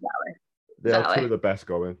 Yeah, exactly. They are two of the best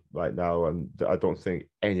going right now, and I don't think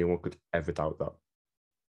anyone could ever doubt that.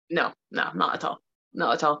 No, not at all.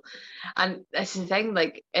 Not at all. And this is the thing,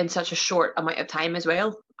 like in such a short amount of time as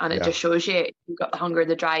well. And it just shows you've got the hunger,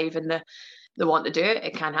 the drive, and the want to do it.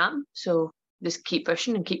 It can happen. So just keep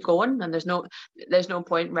pushing and keep going. And there's no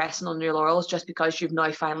point resting on your laurels just because you've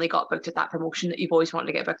now finally got booked at that promotion that you've always wanted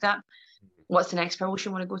to get booked at. What's the next promotion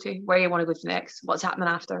you want to go to? Where you want to go to next? What's happening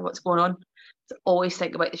after? What's going on? So always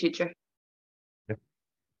think about the future. Yeah.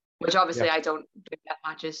 Which obviously I don't do death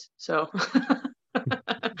matches. So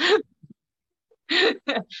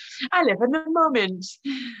I live in the moment.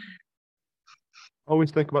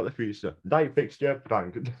 Always think about the future. Night fixture,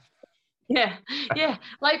 bang. Yeah.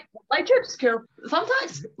 Like trip's cool.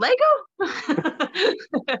 Sometimes Lego.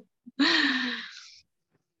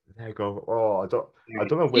 Lego. Oh, I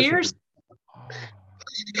don't know which.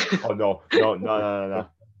 Oh no.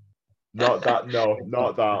 Not that. No,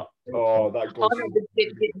 not that. Oh, that goes.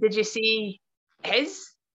 Did you see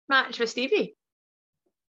his match with Stevie?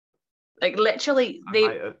 Like literally,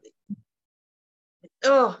 yeah,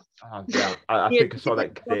 I think I saw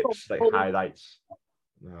like clips, like highlights.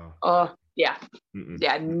 No. Oh yeah.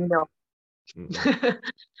 Yeah, no.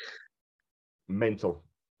 Mental.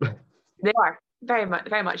 They are very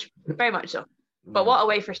much so. But what a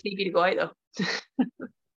way for Stevie to go out though.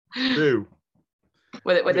 True.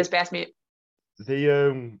 With his best mate.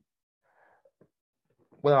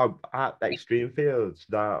 Well, at Extreme Fields,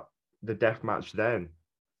 the death match then,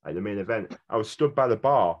 like the main event, I was stood by the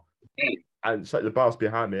bar, and it's like the bar's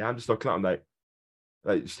behind me. I'm just looking at them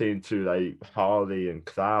like saying to like Harley and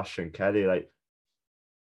Clash and Kelly, like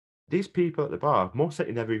these people at the bar, most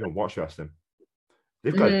likely never even watch wrestling.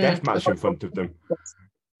 They've got a death match in front of them.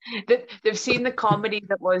 They've seen the comedy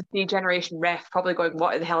that was D-Generation Ref, probably going,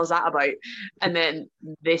 what the hell is that about? And then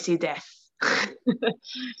they see death.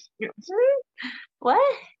 What?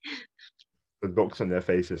 The looks on their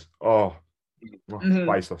faces. Oh,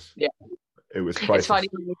 priceless. Yeah. It was priceless. It's funny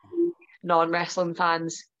when you see non-wrestling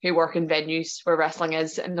fans who work in venues where wrestling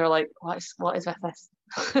is, and they're like, what is with this?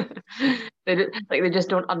 they just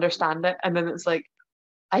don't understand it. And then it's like,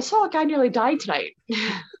 I saw a guy nearly die tonight.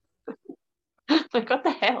 Like, what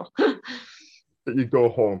the hell? But you go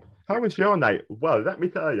home. How was your night? Well, let me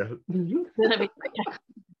tell you.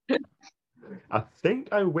 I think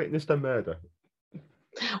I witnessed a murder.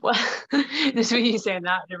 Well, this way you saying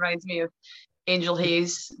that reminds me of Angel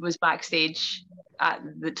Hayes was backstage at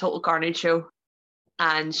the Total Carnage show,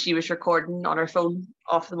 and she was recording on her phone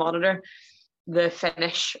off the monitor the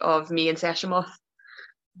finish of me and Session Moth,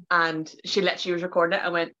 and she literally was recording it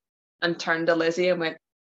and went and turned to Lizzie and went,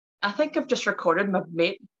 I think I've just recorded my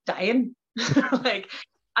mate dying. Like,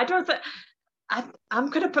 I don't think I'm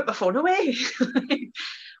gonna put my phone away.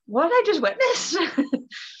 What did I just witness?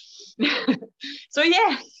 So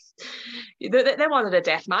yeah, they wanted a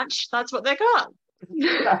death match. That's what they got.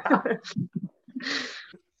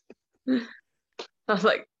 I was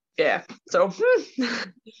like, yeah. So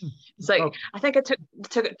it's like, I think I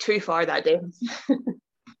took it too far that day. You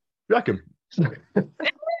reckon? I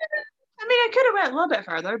mean, I could have went a little bit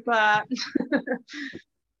further, but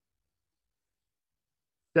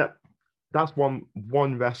yeah, that's one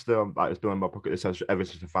wrestler that has been on my bucket list ever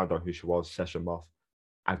since I found out who she was, Session Moth.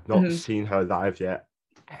 I've not seen her live yet.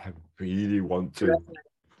 I really want to.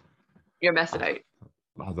 You're messing out.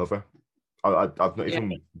 I love her. I've not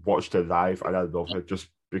even watched her live, and I love her just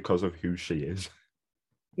because of who she is.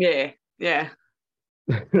 Yeah.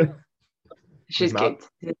 She's good.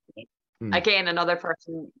 Again, another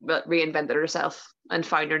person that reinvented herself and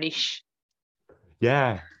found her niche.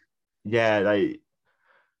 Yeah. Like,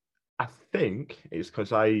 I think it's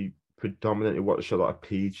because I predominantly watch a lot of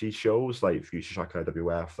PG shows like Future Shock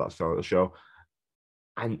IWF, that sort of show,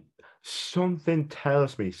 and something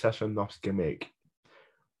tells me Session Moth's gimmick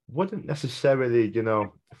wouldn't necessarily,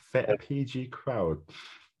 fit a PG crowd.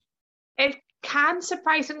 It can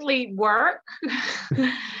surprisingly work.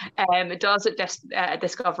 It does at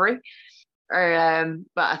Discovery, but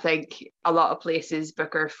I think a lot of places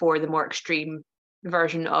book her for the more extreme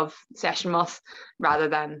version of Session Moth rather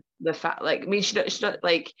than the fact, like, I mean, she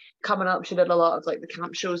like coming up, she did a lot of like the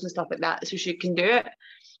camp shows and stuff like that, so she can do it.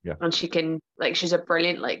 Yeah. And she can, like, she's a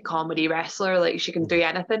brilliant like comedy wrestler, like she can do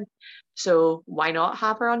anything. So why not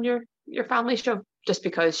have her on your family show? Just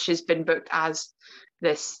because she's been booked as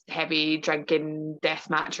this heavy drinking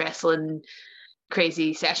deathmatch wrestling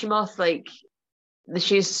crazy session moth. Like,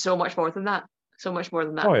 she's so much more than that. So much more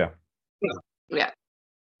than that. Oh yeah. Yeah.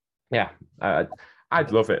 Yeah.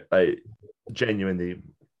 I'd love it. Like, genuinely,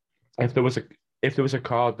 if there was a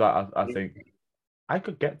card that I think I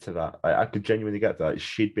could get to that, I could genuinely get that,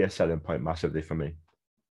 she'd be a selling point massively for me.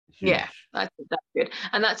 Yeah, Huge. that's good.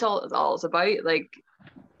 And that's all it's about. Like,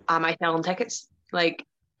 am I selling tickets? Like,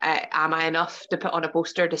 am I enough to put on a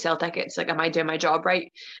poster to sell tickets? Like, am I doing my job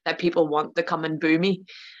right? That people want to come and boo me?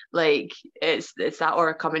 Like, it's that,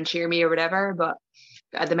 or come and cheer me or whatever. But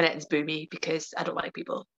at the minute, it's boo me because I don't like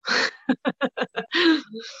people.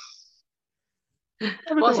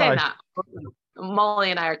 Never Well, do saying I. that,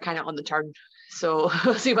 Molly and I are kind of on the turn, so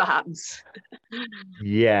we'll see what happens.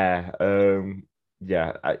 Yeah.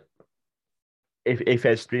 Yeah. If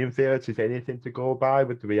there's stream theories, if anything to go by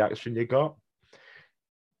with the reaction you got,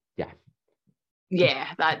 yeah. Yeah,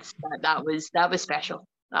 that was special.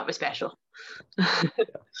 That was special.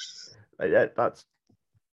 That's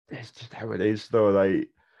just how it is though. Like,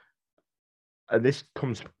 and this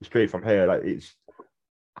comes straight from here. Like, it's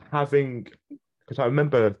having, because I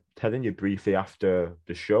remember telling you briefly after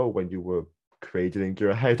the show when you were cradling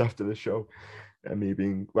your head after the show, and me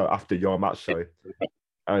being, well, after your match, sorry,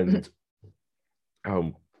 and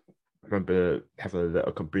um, I remember having a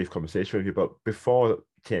little brief conversation with you. But before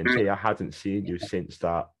TNT, I hadn't seen you since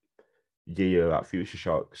that year at Future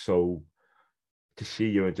Shock. So to see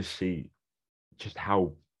you and to see just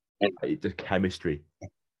how, like, the chemistry,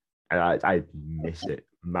 and I missed it,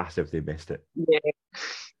 massively missed it. Yeah.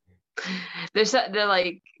 They're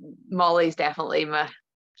like, Molly's definitely my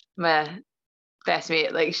best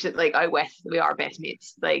mate. Like, like, out with, we are best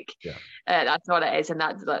mates. Like, Yeah. that's what it is, and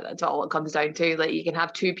that's all it comes down to. Like, you can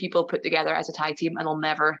have two people put together as a tag team, and they'll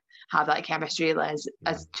never have that chemistry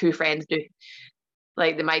as two friends do.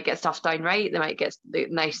 Like, they might get stuff down right, they might get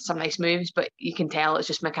some nice moves, but you can tell it's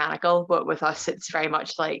just mechanical. But with us, it's very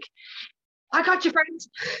much like, I got you, friends.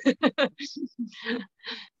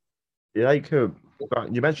 You like,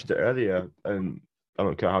 you mentioned it earlier, and I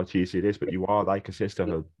don't care how cheesy it is, but you are like a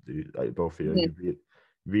sisterhood, like both of you. You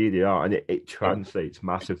really are, and it translates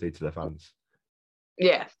massively to the fans.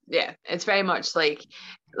 Yeah, it's very much like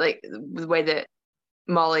the way that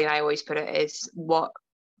Molly and I always put it is, what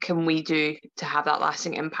can we do to have that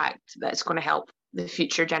lasting impact that's going to help the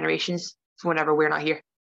future generations whenever we're not here?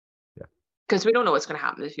 Yeah. Because we don't know what's going to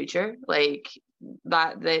happen in the future. Like,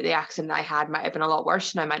 that the accident I had might have been a lot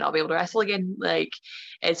worse, and I might not be able to wrestle again. Like,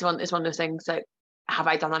 it's one of those things that, have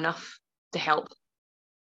I done enough to help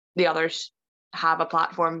the others have a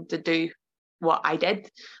platform to do what I did,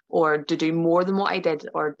 or to do more than what I did,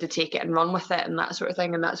 or to take it and run with it, and that sort of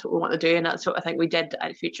thing. And that's what we want to do, and that's what I think we did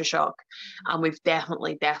at Future Shock, and we've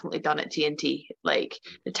definitely done at TNT. Like,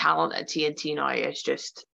 the talent at TNT now is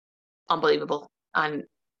just unbelievable, and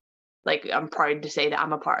like, I'm proud to say that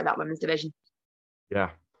I'm a part of that women's division.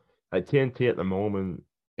 Yeah, like TNT at the moment,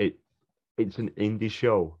 it's an indie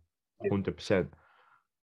show, 100%.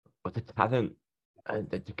 But the talent and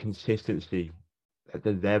the consistency,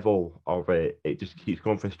 the level of it just keeps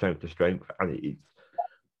going from strength to strength, and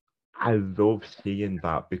I love seeing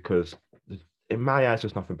that because in my eyes,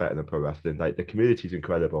 there's nothing better than pro wrestling. Like, the community is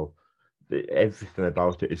incredible. Everything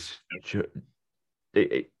about it is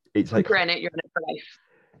it's like, You're in it, you're in it for life.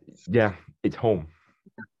 yeah, it's home.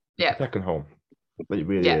 It's a Yeah, second home. It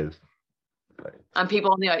really yeah. is. And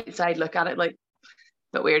people on the outside look at it like,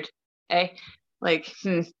 bit weird, eh? Like,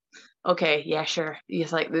 okay, yeah, sure.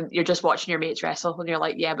 It's like, you're just watching your mates wrestle, and you're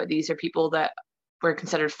like, yeah, but these are people that were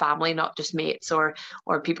considered family, not just mates, or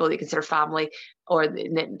people that you consider family, or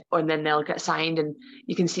then they'll get signed, and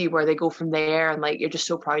you can see where they go from there, and like, you're just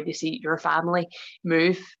so proud to see your family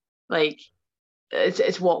move. Like,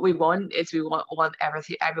 it's what we want. We want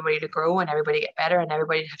everybody to grow, and everybody to get better, and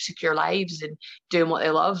everybody to have secure lives and doing what they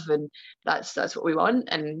love, and that's what we want.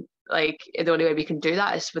 And like, the only way we can do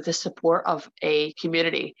that is with the support of a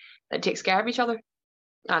community that takes care of each other.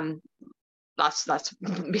 And that's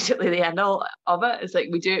basically the end all of it. It's like,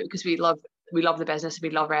 we do it because we love the business, we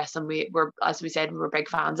love wrestling, we're, as we said, we're big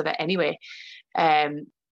fans of it anyway.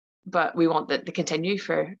 But we want that to continue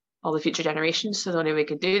for all the future generations. So the only way we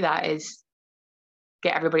can do that is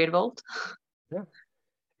get everybody involved. Yeah,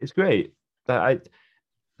 it's great. That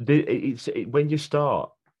when you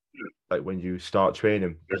start, like when you start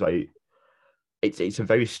training, it's like it's a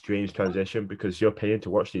very strange transition because you're paying to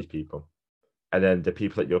watch these people, and then the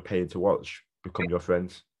people that you're paying to watch become your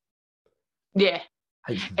friends. Yeah,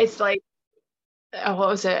 It's, it's like, what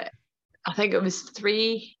was it? I think it was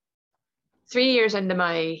 3 years into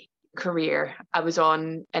my career, I was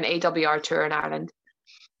on an AWR tour in Ireland,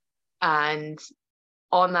 and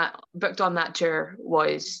booked on that tour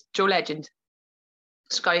was Joe Legend,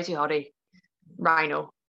 Scotty Hottie,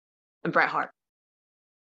 Rhino, and Bret Hart.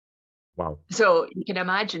 Wow. So you can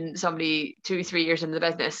imagine somebody 2-3 years into the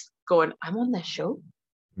business going, I'm on this show.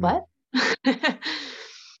 What?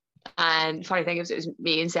 And funny thing is, it was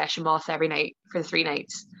me and Session Moth every night for the 3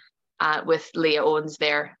 nights, with Leah Owens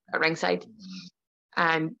there at ringside.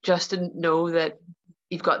 And just to know that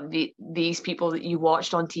you've got these people that you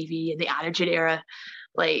watched on TV in the Attitude Era,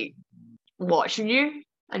 like watching you,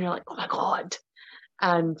 and you're like, oh my God.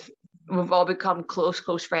 And we've all become close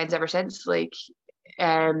friends ever since. Like,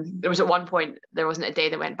 there was at one point, there wasn't a day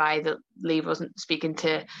that went by that Lee wasn't speaking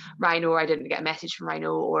to Rhino, or I didn't get a message from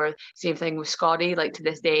Rhino, or same thing with Scotty. Like to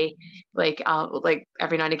this day, like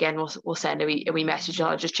every now and again we'll send a wee message,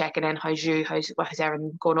 just checking in, how's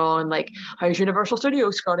everything going on, like how's Universal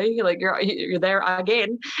Studios, Scotty, like you're there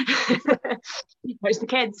again. How's the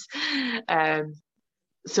kids?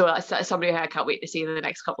 So that's somebody I can't wait to see in the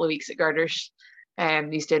next couple of weeks at Girders.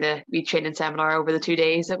 He's doing a wee training seminar over the 2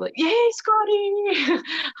 days. I'm like, yay, Scotty,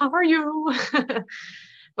 how are you?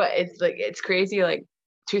 But it's crazy, like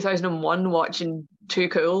 2001 watching Too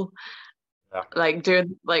Cool, like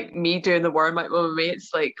doing the worm with my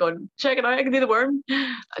mates, like going, check it out, I can do the worm,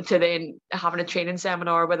 to then having a training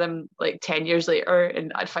seminar with him like 10 years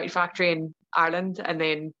later at Fight Factory in Ireland, and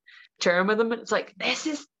then touring with him. And it's like, this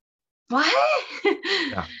is what?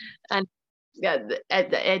 Yeah. And yeah,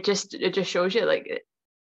 it just shows you like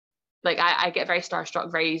I get very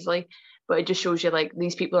starstruck very easily, but it just shows you like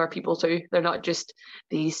these people are people too. They're not just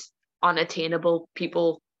these unattainable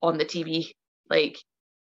people on the TV. Like,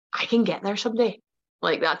 I can get there someday.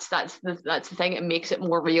 Like that's the thing. It makes it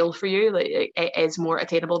more real for you. Like it is more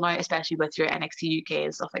attainable now, especially with your NXT UK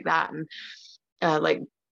and stuff like that, and like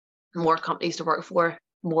more companies to work for,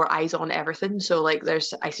 more eyes on everything. So like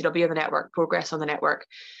there's ICW on the network, Progress on the network.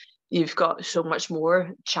 You've got so much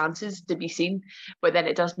more chances to be seen, but then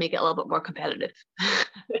it does make it a little bit more competitive,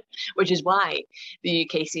 which is why the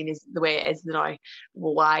UK scene is the way it is now,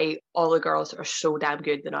 why all the girls are so damn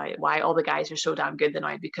good now, why all the guys are so damn good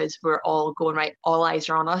now, because we're all going, right, all eyes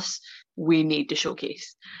are on us, we need to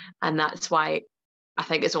showcase. And that's why I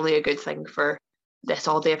think it's only a good thing for this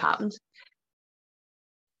all to have happened.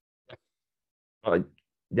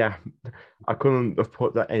 Yeah, I couldn't have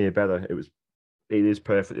put that any better. It is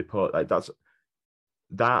perfectly put. Like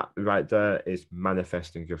that right there is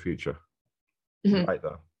manifesting your future. Mm-hmm. Right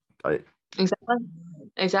there. Like,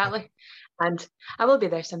 exactly. And I will be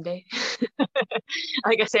there someday.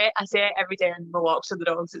 Like I say it every day in my walks with the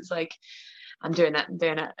dogs. It's like, I'm doing it.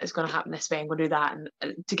 It's going to happen this way. I'm going to do that.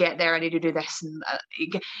 And to get there, I need to do this. And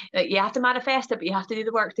you have to manifest it, but you have to do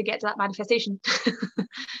the work to get to that manifestation.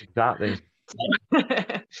 Exactly.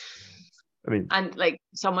 I mean, and like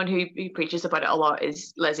someone who preaches about it a lot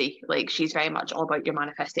is Lizzie. Like, she's very much all about your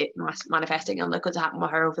manifesting, and look what's happened with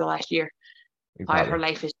her over the last year. Exactly. How her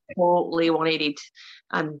life is totally 180'd,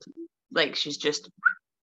 and like she's just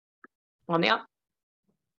on the up.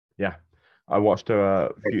 Yeah, I watched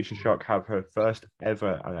her Future Shock have her first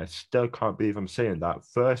ever, and I still can't believe I'm saying that,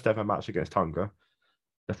 first ever match against Tonga.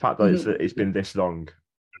 The fact that it's been this long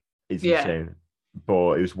is insane,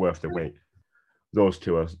 but it was worth the wait. Those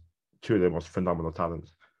two are two of the most phenomenal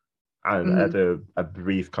talents. And I had a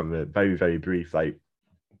brief comment, very, very brief, like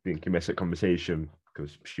being committed conversation,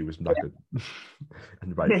 because she was knackered,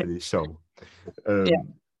 and rightfully so. And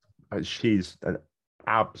she's an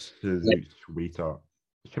absolute sweetheart.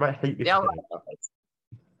 She might hate me for saying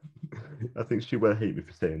that. I think she will hate me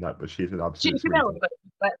for saying that, but she's an absolute sweetheart.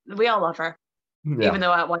 But we all love her. Yeah. Even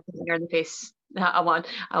though I want to finger in the face.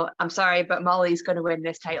 I'm sorry, but Molly's going to win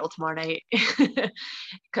this title tomorrow night,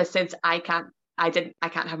 because since I can't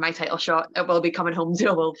have my title shot, it will be coming home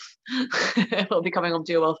to a wolf. It will be coming home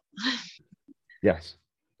to a wolf. Yes,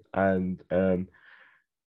 and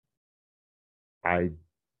I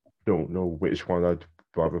don't know which one I'd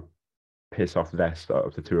rather piss off less out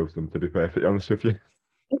of the two of them, to be perfectly honest with you.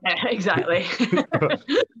 Yeah, exactly.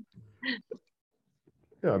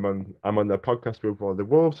 Yeah, I'm on the podcast with all the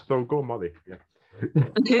wolves, so go Molly. Yeah.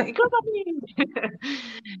 Go Molly.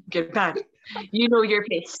 Good man. You know your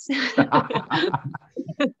place.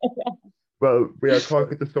 Well, we are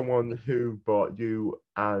talking to someone who bought you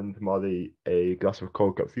and Molly a glass of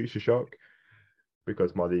Coke at Future Shock,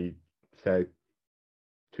 because Molly said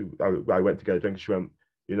I went to get a drink. She went,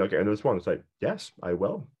 "You're not getting this one?" It's like, yes, I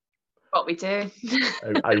will. What we do.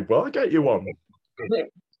 I will get you one.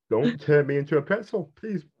 Don't turn me into a pretzel,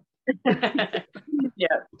 please. Yeah,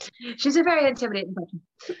 she's a very intimidating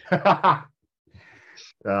person.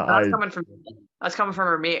 That's coming from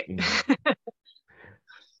her mate.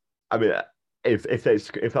 I mean,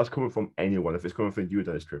 if that's coming from anyone, if it's coming from you,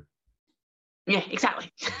 then it's true. Yeah,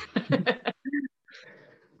 exactly.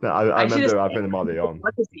 No, I I should have remember said having Molly on.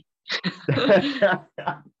 fantasy.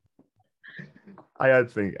 I I'm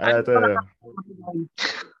had the one that a has to calm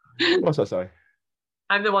down. what's that? Sorry,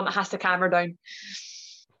 I'm the one that has to calm her down.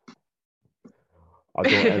 I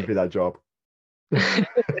don't envy that job.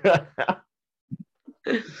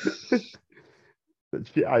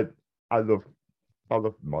 She, I love I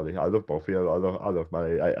love Molly. I love both of you. I love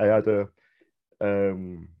Molly. I had a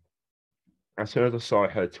um as soon as I saw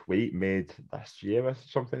her tweet made last year or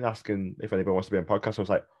something asking if anybody wants to be on podcast, I was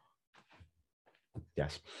like,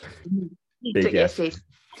 yes. Big So yes, yes.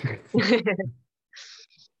 please.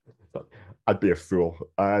 I'd be a fool.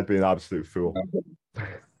 I'd be an absolute fool.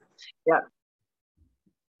 Yeah.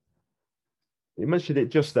 You mentioned it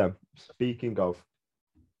just then. Speaking of,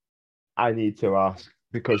 I need to ask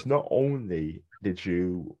because not only did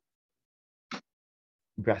you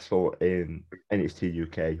wrestle in NXT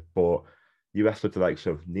UK, but you wrestled the likes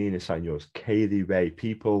of Nina Sanos, Kaylee Ray,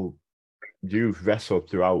 people you've wrestled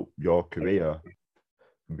throughout your career,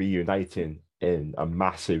 reuniting in a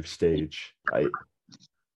massive stage. Like,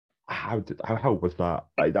 how was that?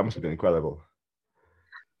 Like, that must have been incredible.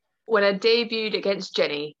 When I debuted against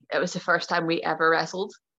Jenny, it was the first time we ever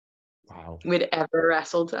wrestled. Wow. We'd ever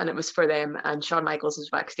wrestled, and it was for them. And Shawn Michaels was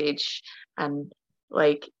backstage, and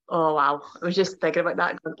like, oh wow, I was just thinking about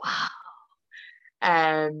that, going,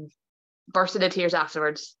 wow. Burst into tears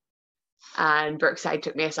afterwards. And Brookside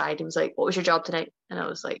took me aside and was like, "What was your job tonight?" And I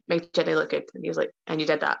was like, "Make Jenny look good." And he was like, "And you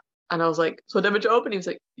did that?" And I was like, "So I did my job?" And he was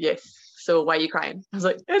like, "Yes. So why are you crying?" I was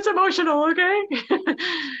like, "It's emotional, okay."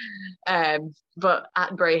 But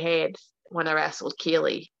at Bray Head, when I wrestled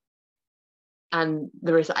Kaylee, and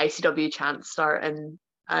there was the ICW chant starting,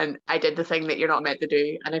 and I did the thing that you're not meant to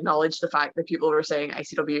do and acknowledge the fact that people were saying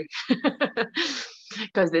ICW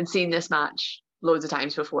because they'd seen this match loads of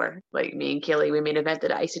times before. Like me and Kaylee, we main evented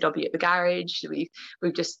at ICW at the garage. We've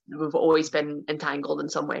always been entangled in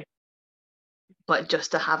some way, but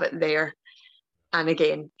just to have it there, and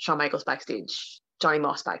again, Shawn Michaels backstage, Johnny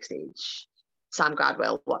Moss backstage, Sam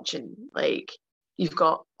Gradwell watching, like you've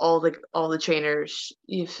got all the trainers,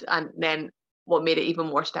 and then what made it even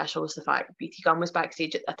more special was the fact BT Gunn was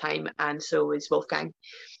backstage at that time, and so was Wolfgang.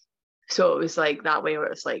 So it was like that way where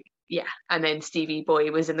it was like, yeah. And then Stevie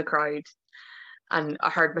Boy was in the crowd, and I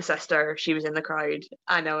heard my sister, she was in the crowd,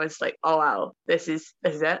 and I was like, oh wow, this is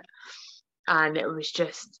it. And it was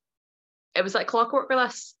like clockwork with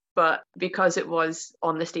us, but because it was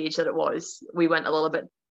on the stage that it was, we went a little bit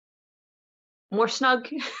more snug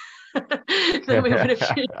than we would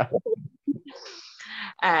have.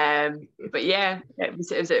 But yeah, it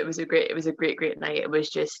was a great night. It was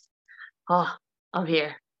just, oh, I'm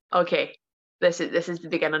here. Okay, this is the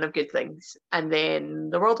beginning of good things. And then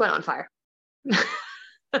the world went on fire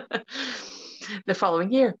the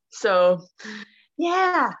following year. So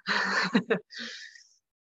yeah.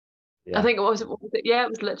 Yeah. I think yeah, it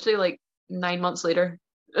was literally like 9 months later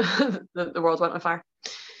the world went on fire.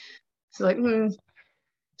 So like,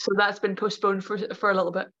 so that's been postponed for a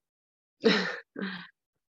little bit.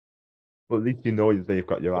 Well, at least you know they've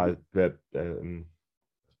got your eyes.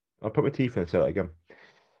 I'll put my teeth in and say that again.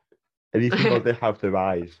 At least you know they have their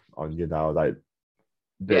eyes on you now. Like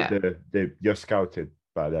Yeah, you're scouted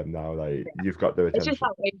by them now. Like you've got their it's just attention.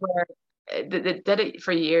 that way where they did it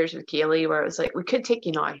for years with Kaylee, where it was like, we could take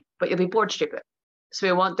you now, but you'll be bored stupid. So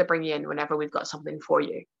we want to bring you in whenever we've got something for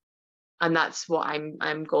you. And that's what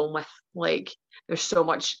I'm going with. Like, there's so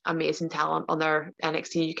much amazing talent on their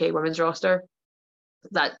NXT UK women's roster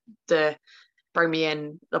that to bring me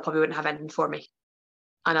in, they probably wouldn't have anything for me.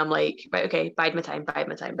 And I'm like, right, okay, bide my time,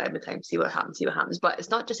 see what happens. But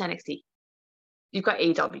it's not just NXT. You've got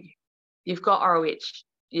AEW, you've got ROH,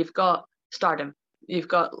 you've got Stardom, you've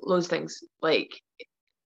got loads of things. Like,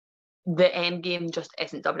 the end game just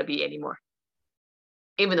isn't WWE anymore.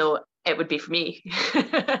 Even though it would be for me.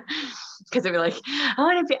 Because they'd be like,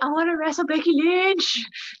 I want to wrestle Becky Lynch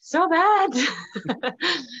so bad.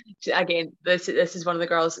 Again, this is one of the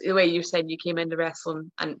girls. The way you said you came into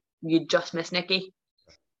wrestling and you just missed Nikki.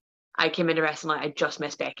 I came into wrestling like I just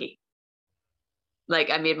missed Becky. Like,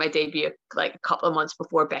 I made my debut like a couple of months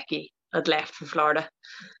before Becky had left for Florida.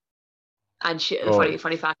 And the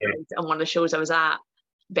funny fact is, on one of the shows I was at,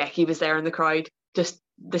 Becky was there in the crowd, just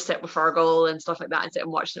to sit with Fergal and stuff like that, and sit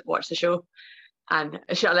and watch the show. And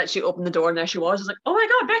she literally opened the door, and there she was. I was like, "Oh my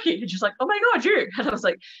god, Becky!" And she's like, "Oh my god, you!" And I was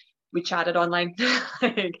like, we chatted online.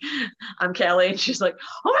 Like, I'm Kelly, and she's like,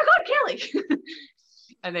 "Oh my god, Kelly!"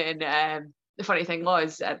 And then the funny thing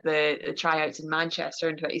was, at the tryouts in Manchester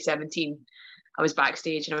in 2017, I was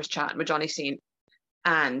backstage and I was chatting with Johnny Saint,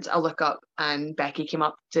 and I look up and Becky came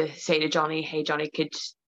up to say to Johnny, "Hey Johnny, could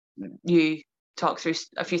you talk through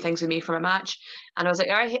a few things with me from a match?" And I was like,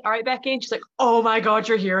 all right, Becky. And she's like, "Oh my God,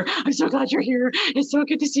 you're here. I'm so glad you're here. It's so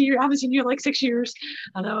good to see you. I haven't seen you in like 6 years."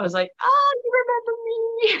 And I was like, "Oh, you remember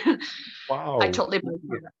me." Wow. I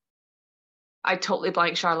totally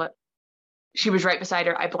blanked Charlotte. She was right beside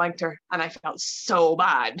her. I blanked her and I felt so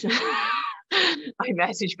bad. I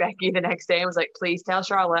messaged Becky the next day and was like, "Please tell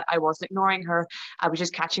Charlotte I wasn't ignoring her. I was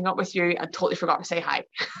just catching up with you. I totally forgot to say hi."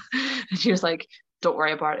 And she was like, "Don't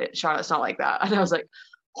worry about it, Charlotte. It's not like that." And I was like,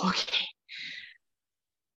 "Okay."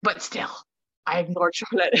 But still, I ignored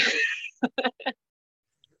Charlotte.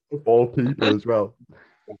 All people as well.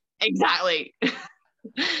 Exactly.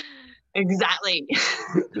 Exactly.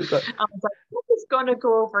 I was like, "I'm just gonna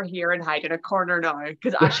go over here and hide in a corner now."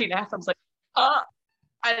 Because as she left, I was like,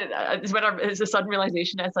 it's a sudden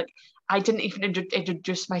realization. It's like I didn't even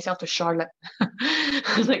introduce myself to Charlotte.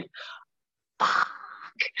 I was like, "Fuck."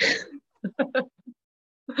 So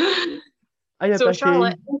Becky.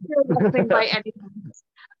 Charlotte, if you're listening by any chance,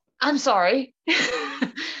 I'm sorry.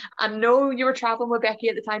 I know you were traveling with Becky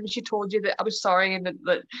at the time, and she told you that I was sorry and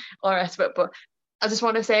that all the rest of it. But I just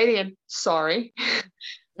want to say to you, sorry.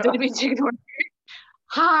 Didn't mean to ignore you.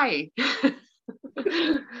 Hi.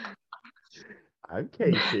 I'm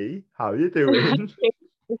Kasey. How are you doing? Nice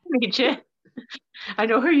to meet you. I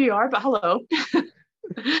know who you are, but hello.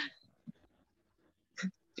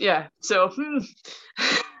 Yeah, so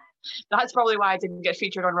that's probably why I didn't get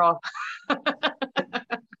featured on Raw. I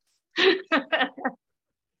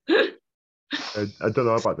don't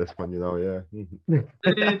know about this one, yeah.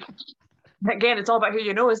 Again, it's all about who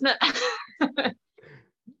you know, isn't it?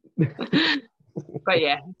 But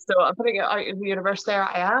yeah, so I'm putting it out in the universe there.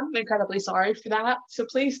 I am incredibly sorry for that. So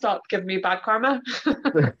please stop giving me bad karma.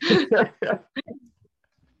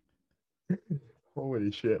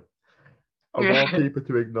 Holy shit. Of all people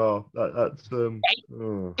to ignore. That's oh.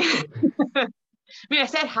 I mean, I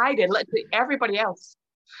said hi to literally everybody else.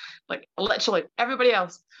 Like literally everybody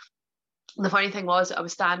else. And the funny thing was I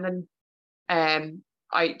was standing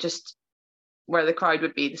out just where the crowd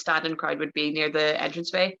would be, the standing crowd would be near the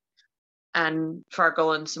entranceway. And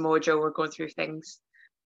Fergal and Samoa Joe were going through things.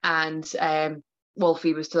 And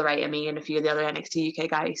Wolfie was to the right of me and a few of the other NXT UK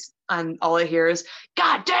guys. And all I hear is,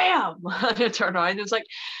 "God damn!" And I turn around and it was like,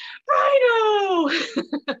 "Rhino!"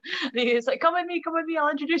 And he's like, come with me, I'll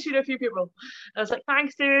introduce you to a few people." And I was like,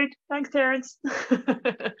 "Thanks, dude. Thanks, Terrence."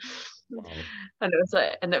 Wow. And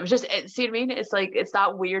it was just, see what I mean? It's like, it's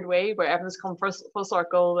that weird way where everyone's come full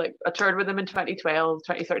circle. Like I toured with them in 2012,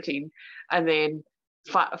 2013. And then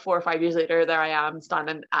 4 or 5 years later, there I am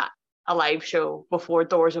standing at a live show before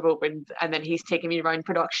doors have opened, and then he's taking me around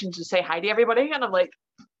production to say hi to everybody, and I'm like,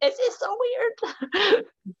 "This is so weird."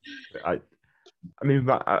 I mean,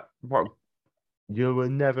 what you will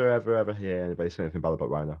never ever hear anybody say anything bad about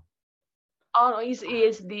Rhino. Oh no, he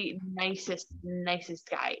is the nicest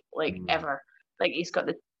guy ever. Like he's got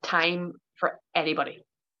the time for anybody.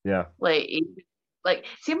 Yeah. Like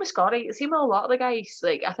same with Scotty, same with a lot of the guys.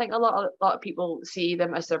 Like I think a lot of people see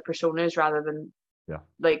them as their personas rather than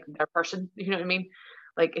like their person. You know what I mean?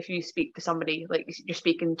 Like if you speak to somebody, like you're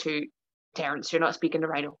speaking to Terrence, you're not speaking to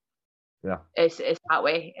Rhino. Yeah. It's that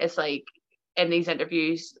way. It's like in these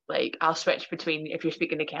interviews, like I'll switch between if you're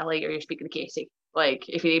speaking to Kelly or you're speaking to Kasey. Like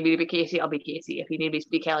if you need me to be Kasey, I'll be Kasey. If you need me to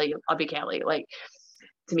be Kelly, I'll be Kelly. Like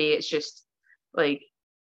to me, it's just like,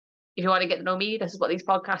 if you want to get to know me, this is what these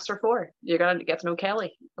podcasts are for. You're gonna get to know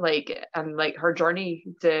Kelly, like, and like her journey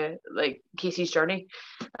to like Kasey's journey,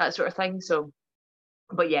 that sort of thing. So,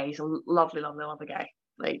 but yeah, he's a lovely guy.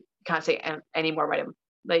 Like, can't say any more about him.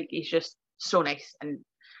 Like, he's just so nice, and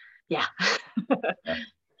yeah.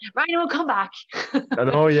 Ryan will come back. I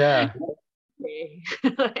know, yeah.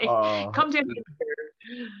 Like, come to me.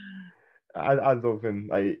 I love him.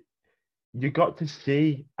 Like, you got to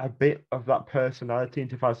see a bit of that personality in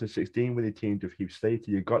 2016 when he teamed with Hugh Slater.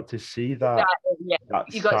 You got to see that.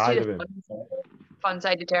 That you got side to see the fun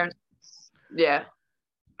side to Terrence. Yeah.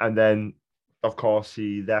 And then, of course,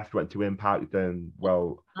 he left, went to Impact, and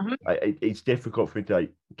it's difficult for me to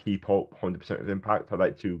like keep up 100% with Impact.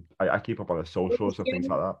 I keep up on the socials and things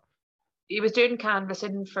like that. He was doing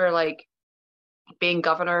canvassing for like being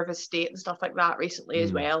governor of his state and stuff like that recently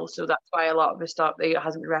as well. So that's why a lot of his stuff he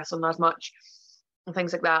hasn't been wrestling as much and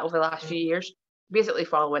things like that over the last few years. Basically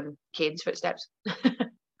following Cade's footsteps.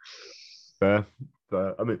 Fair.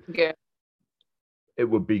 I mean, it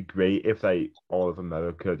would be great if all of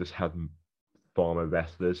America just had former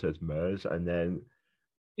wrestlers as mayors, and then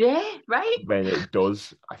Yeah, right. when it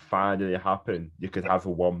does finally happen, you could have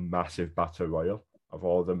one massive battle royal of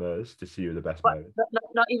all the mayors to see who the best But mayor is.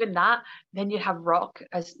 not even that. Then you'd have Rock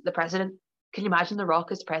as the president. Can you imagine the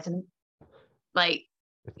Rock as president? Like,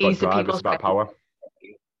 It's about he's the drive, it's people's about president. power.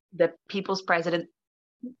 The people's president.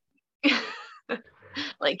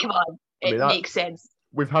 Like, come on, I mean, it makes sense.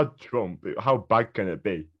 we've had Trump. How bad can it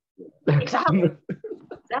be? Exactly.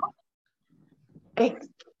 Like,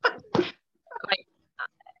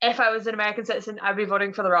 if I was an American citizen, I'd be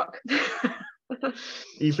voting for The Rock. Even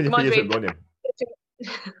if Come on, he isn't Dwayne. running.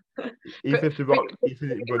 Even if The Rock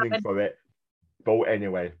isn't running for it, vote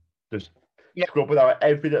anyway. Just scrub out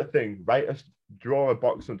every little thing. Draw a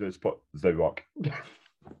box under us, put The Rock.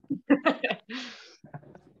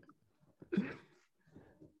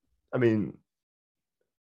 I mean,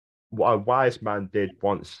 what a wise man did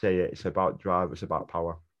once say it. It's about drive, it's about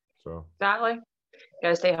power. So Exactly.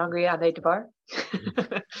 Gotta stay hungry and eat the bar.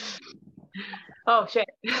 Oh shit.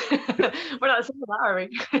 We're not saying that, are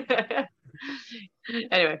we?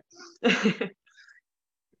 Anyway.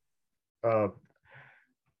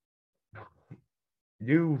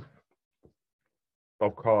 You,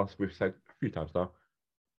 of course, we've said a few times now,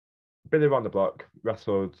 been around the block,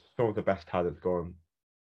 wrestled some of the best talents going.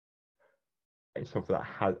 It's something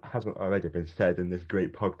that hasn't already been said in this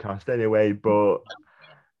great podcast anyway, but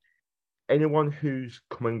anyone who's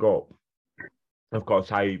coming up, of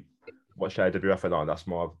course, I watch IWF and all,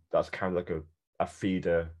 that's kind of like a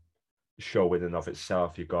feeder show in and of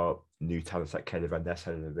itself. You've got new talents like Kenny Van Ness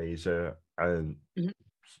and the Razor, and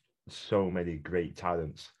so many great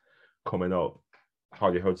talents coming up.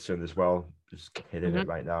 Hardy Hudson as well, just killing it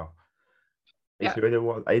right now. Is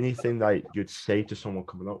there anything that you'd say to someone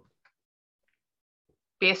coming up?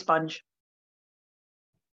 Be a sponge.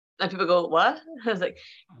 And people go, what? I was like,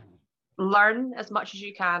 learn as much as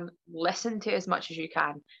you can, listen to as much as you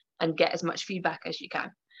can, and get as much feedback as you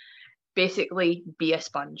can. Basically, be a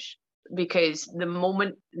sponge. Because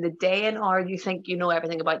the day and hour you think you know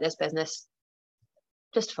everything about this business,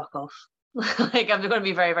 just fuck off. Like, I'm going to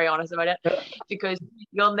be very, very honest about it, because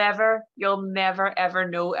you'll never ever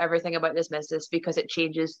know everything about this business, because it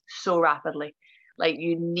changes so rapidly. Like,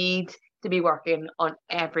 you need to be working on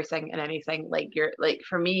everything and anything. Like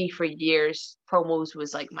for me, for years, promos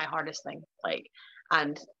was like my hardest thing. Like,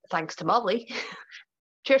 and thanks to Molly,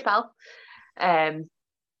 cheers, pal. I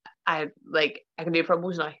can do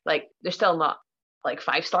promos now. Like, they're still not like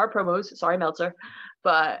 5-star promos. Sorry, Meltzer,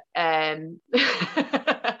 but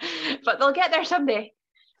but they'll get there someday.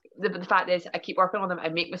 The fact is, I keep working on them. I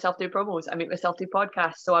make myself do promos. I make myself do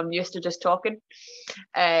podcasts, so I'm used to just talking.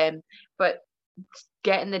 But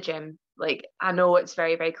get in the gym. Like, I know it's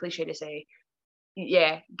very, very cliche to say,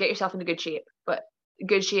 yeah, get yourself into good shape, but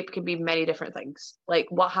good shape can be many different things. Like,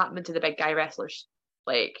 what happened to the big guy wrestlers?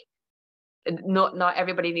 Like, not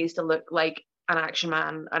everybody needs to look like an Action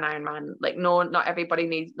Man, an Iron Man. Like, no, not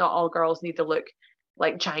all girls need to look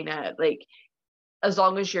like China. Like, as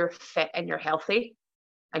long as you're fit and you're healthy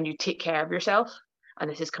and you take care of yourself, and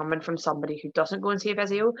this is coming from somebody who doesn't go and see a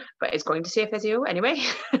physio, but is going to see a physio anyway.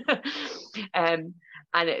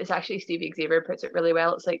 And it's actually Stevie Xavier puts it really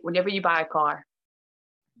well. It's like, whenever you buy a car,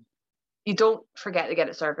 you don't forget to get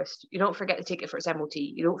it serviced. You don't forget to take it for its MOT.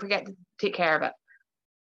 You don't forget to take care of it.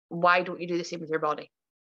 Why don't you do the same with your body?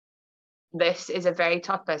 This is a very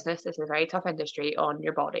tough business. This is a very tough industry on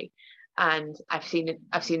your body. And I've seen it.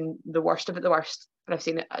 I've seen the worst of it, the worst, but I've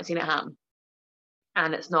seen it happen.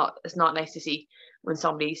 And it's not nice to see when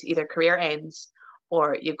somebody's either career ends,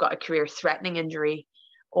 or you've got a career threatening injury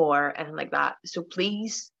or anything like that. So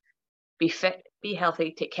please be fit, be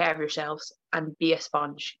healthy, take care of yourselves, and be a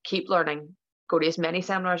sponge. Keep learning. Go to as many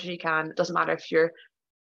seminars as you can. It doesn't matter if you're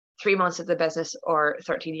 3 months of the business or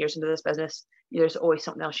 13 years into this business, there's always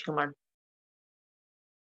something else you can learn.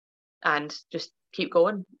 And just keep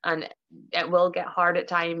going. And it will get hard at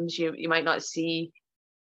times. You might not see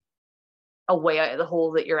a way out of the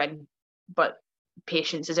hole that you're in, but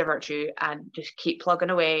patience is a virtue, and just keep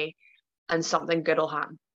plugging away and something good will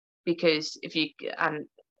happen. Because and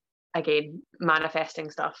again,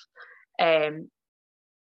 manifesting stuff, the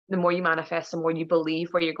more you manifest, the more you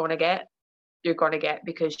believe where you're going to get,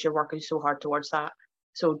 because you're working so hard towards that.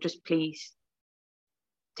 So just please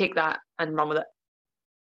take that and run with it.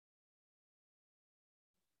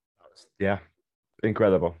 Yeah,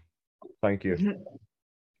 incredible. Thank you.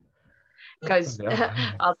 Because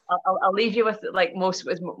I'll leave you with, like most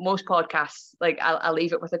podcasts, like I'll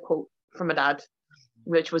leave it with a quote from my dad,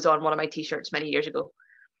 which was on one of my t-shirts many years ago,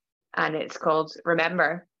 and it's called,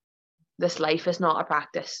 "Remember, this life is not a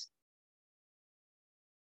practice."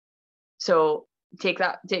 So take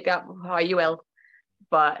that how you will,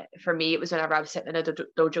 But for me, it was whenever I was sitting in a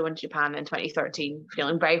dojo in Japan in 2013,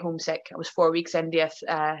 feeling very homesick. I was 4 weeks into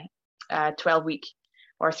a 12-week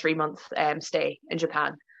or 3-month stay in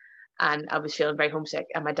Japan, and I was feeling very homesick.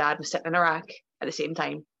 And my dad was sitting in Iraq at the same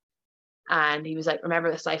time, and he was like,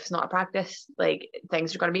 "Remember, this life is not a practice. Like,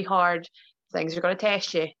 things are going to be hard, things are going to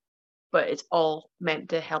test you, but it's all meant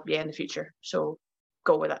to help you in the future. So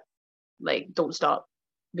go with it. Like, don't stop,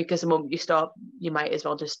 because the moment you stop, you might as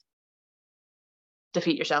well just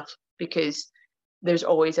defeat yourself, because there's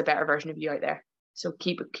always a better version of you out there. So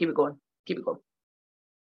keep it going, keep it going."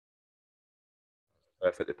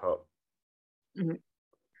 Perfectly put. Mm-hmm.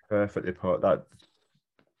 Perfectly put.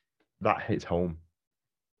 That hits home.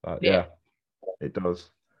 Yeah. It does.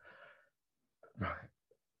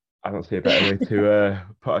 I don't see a better way to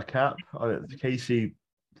put a cap on it. Kasey,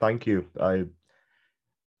 thank you.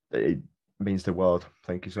 It means the world.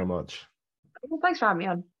 Thank you so much. Well, thanks for having me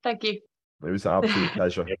on. Thank you. It was an absolute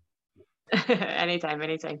pleasure. Anytime.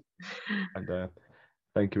 And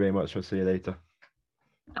thank you very much. I'll see you later.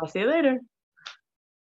 I'll see you later.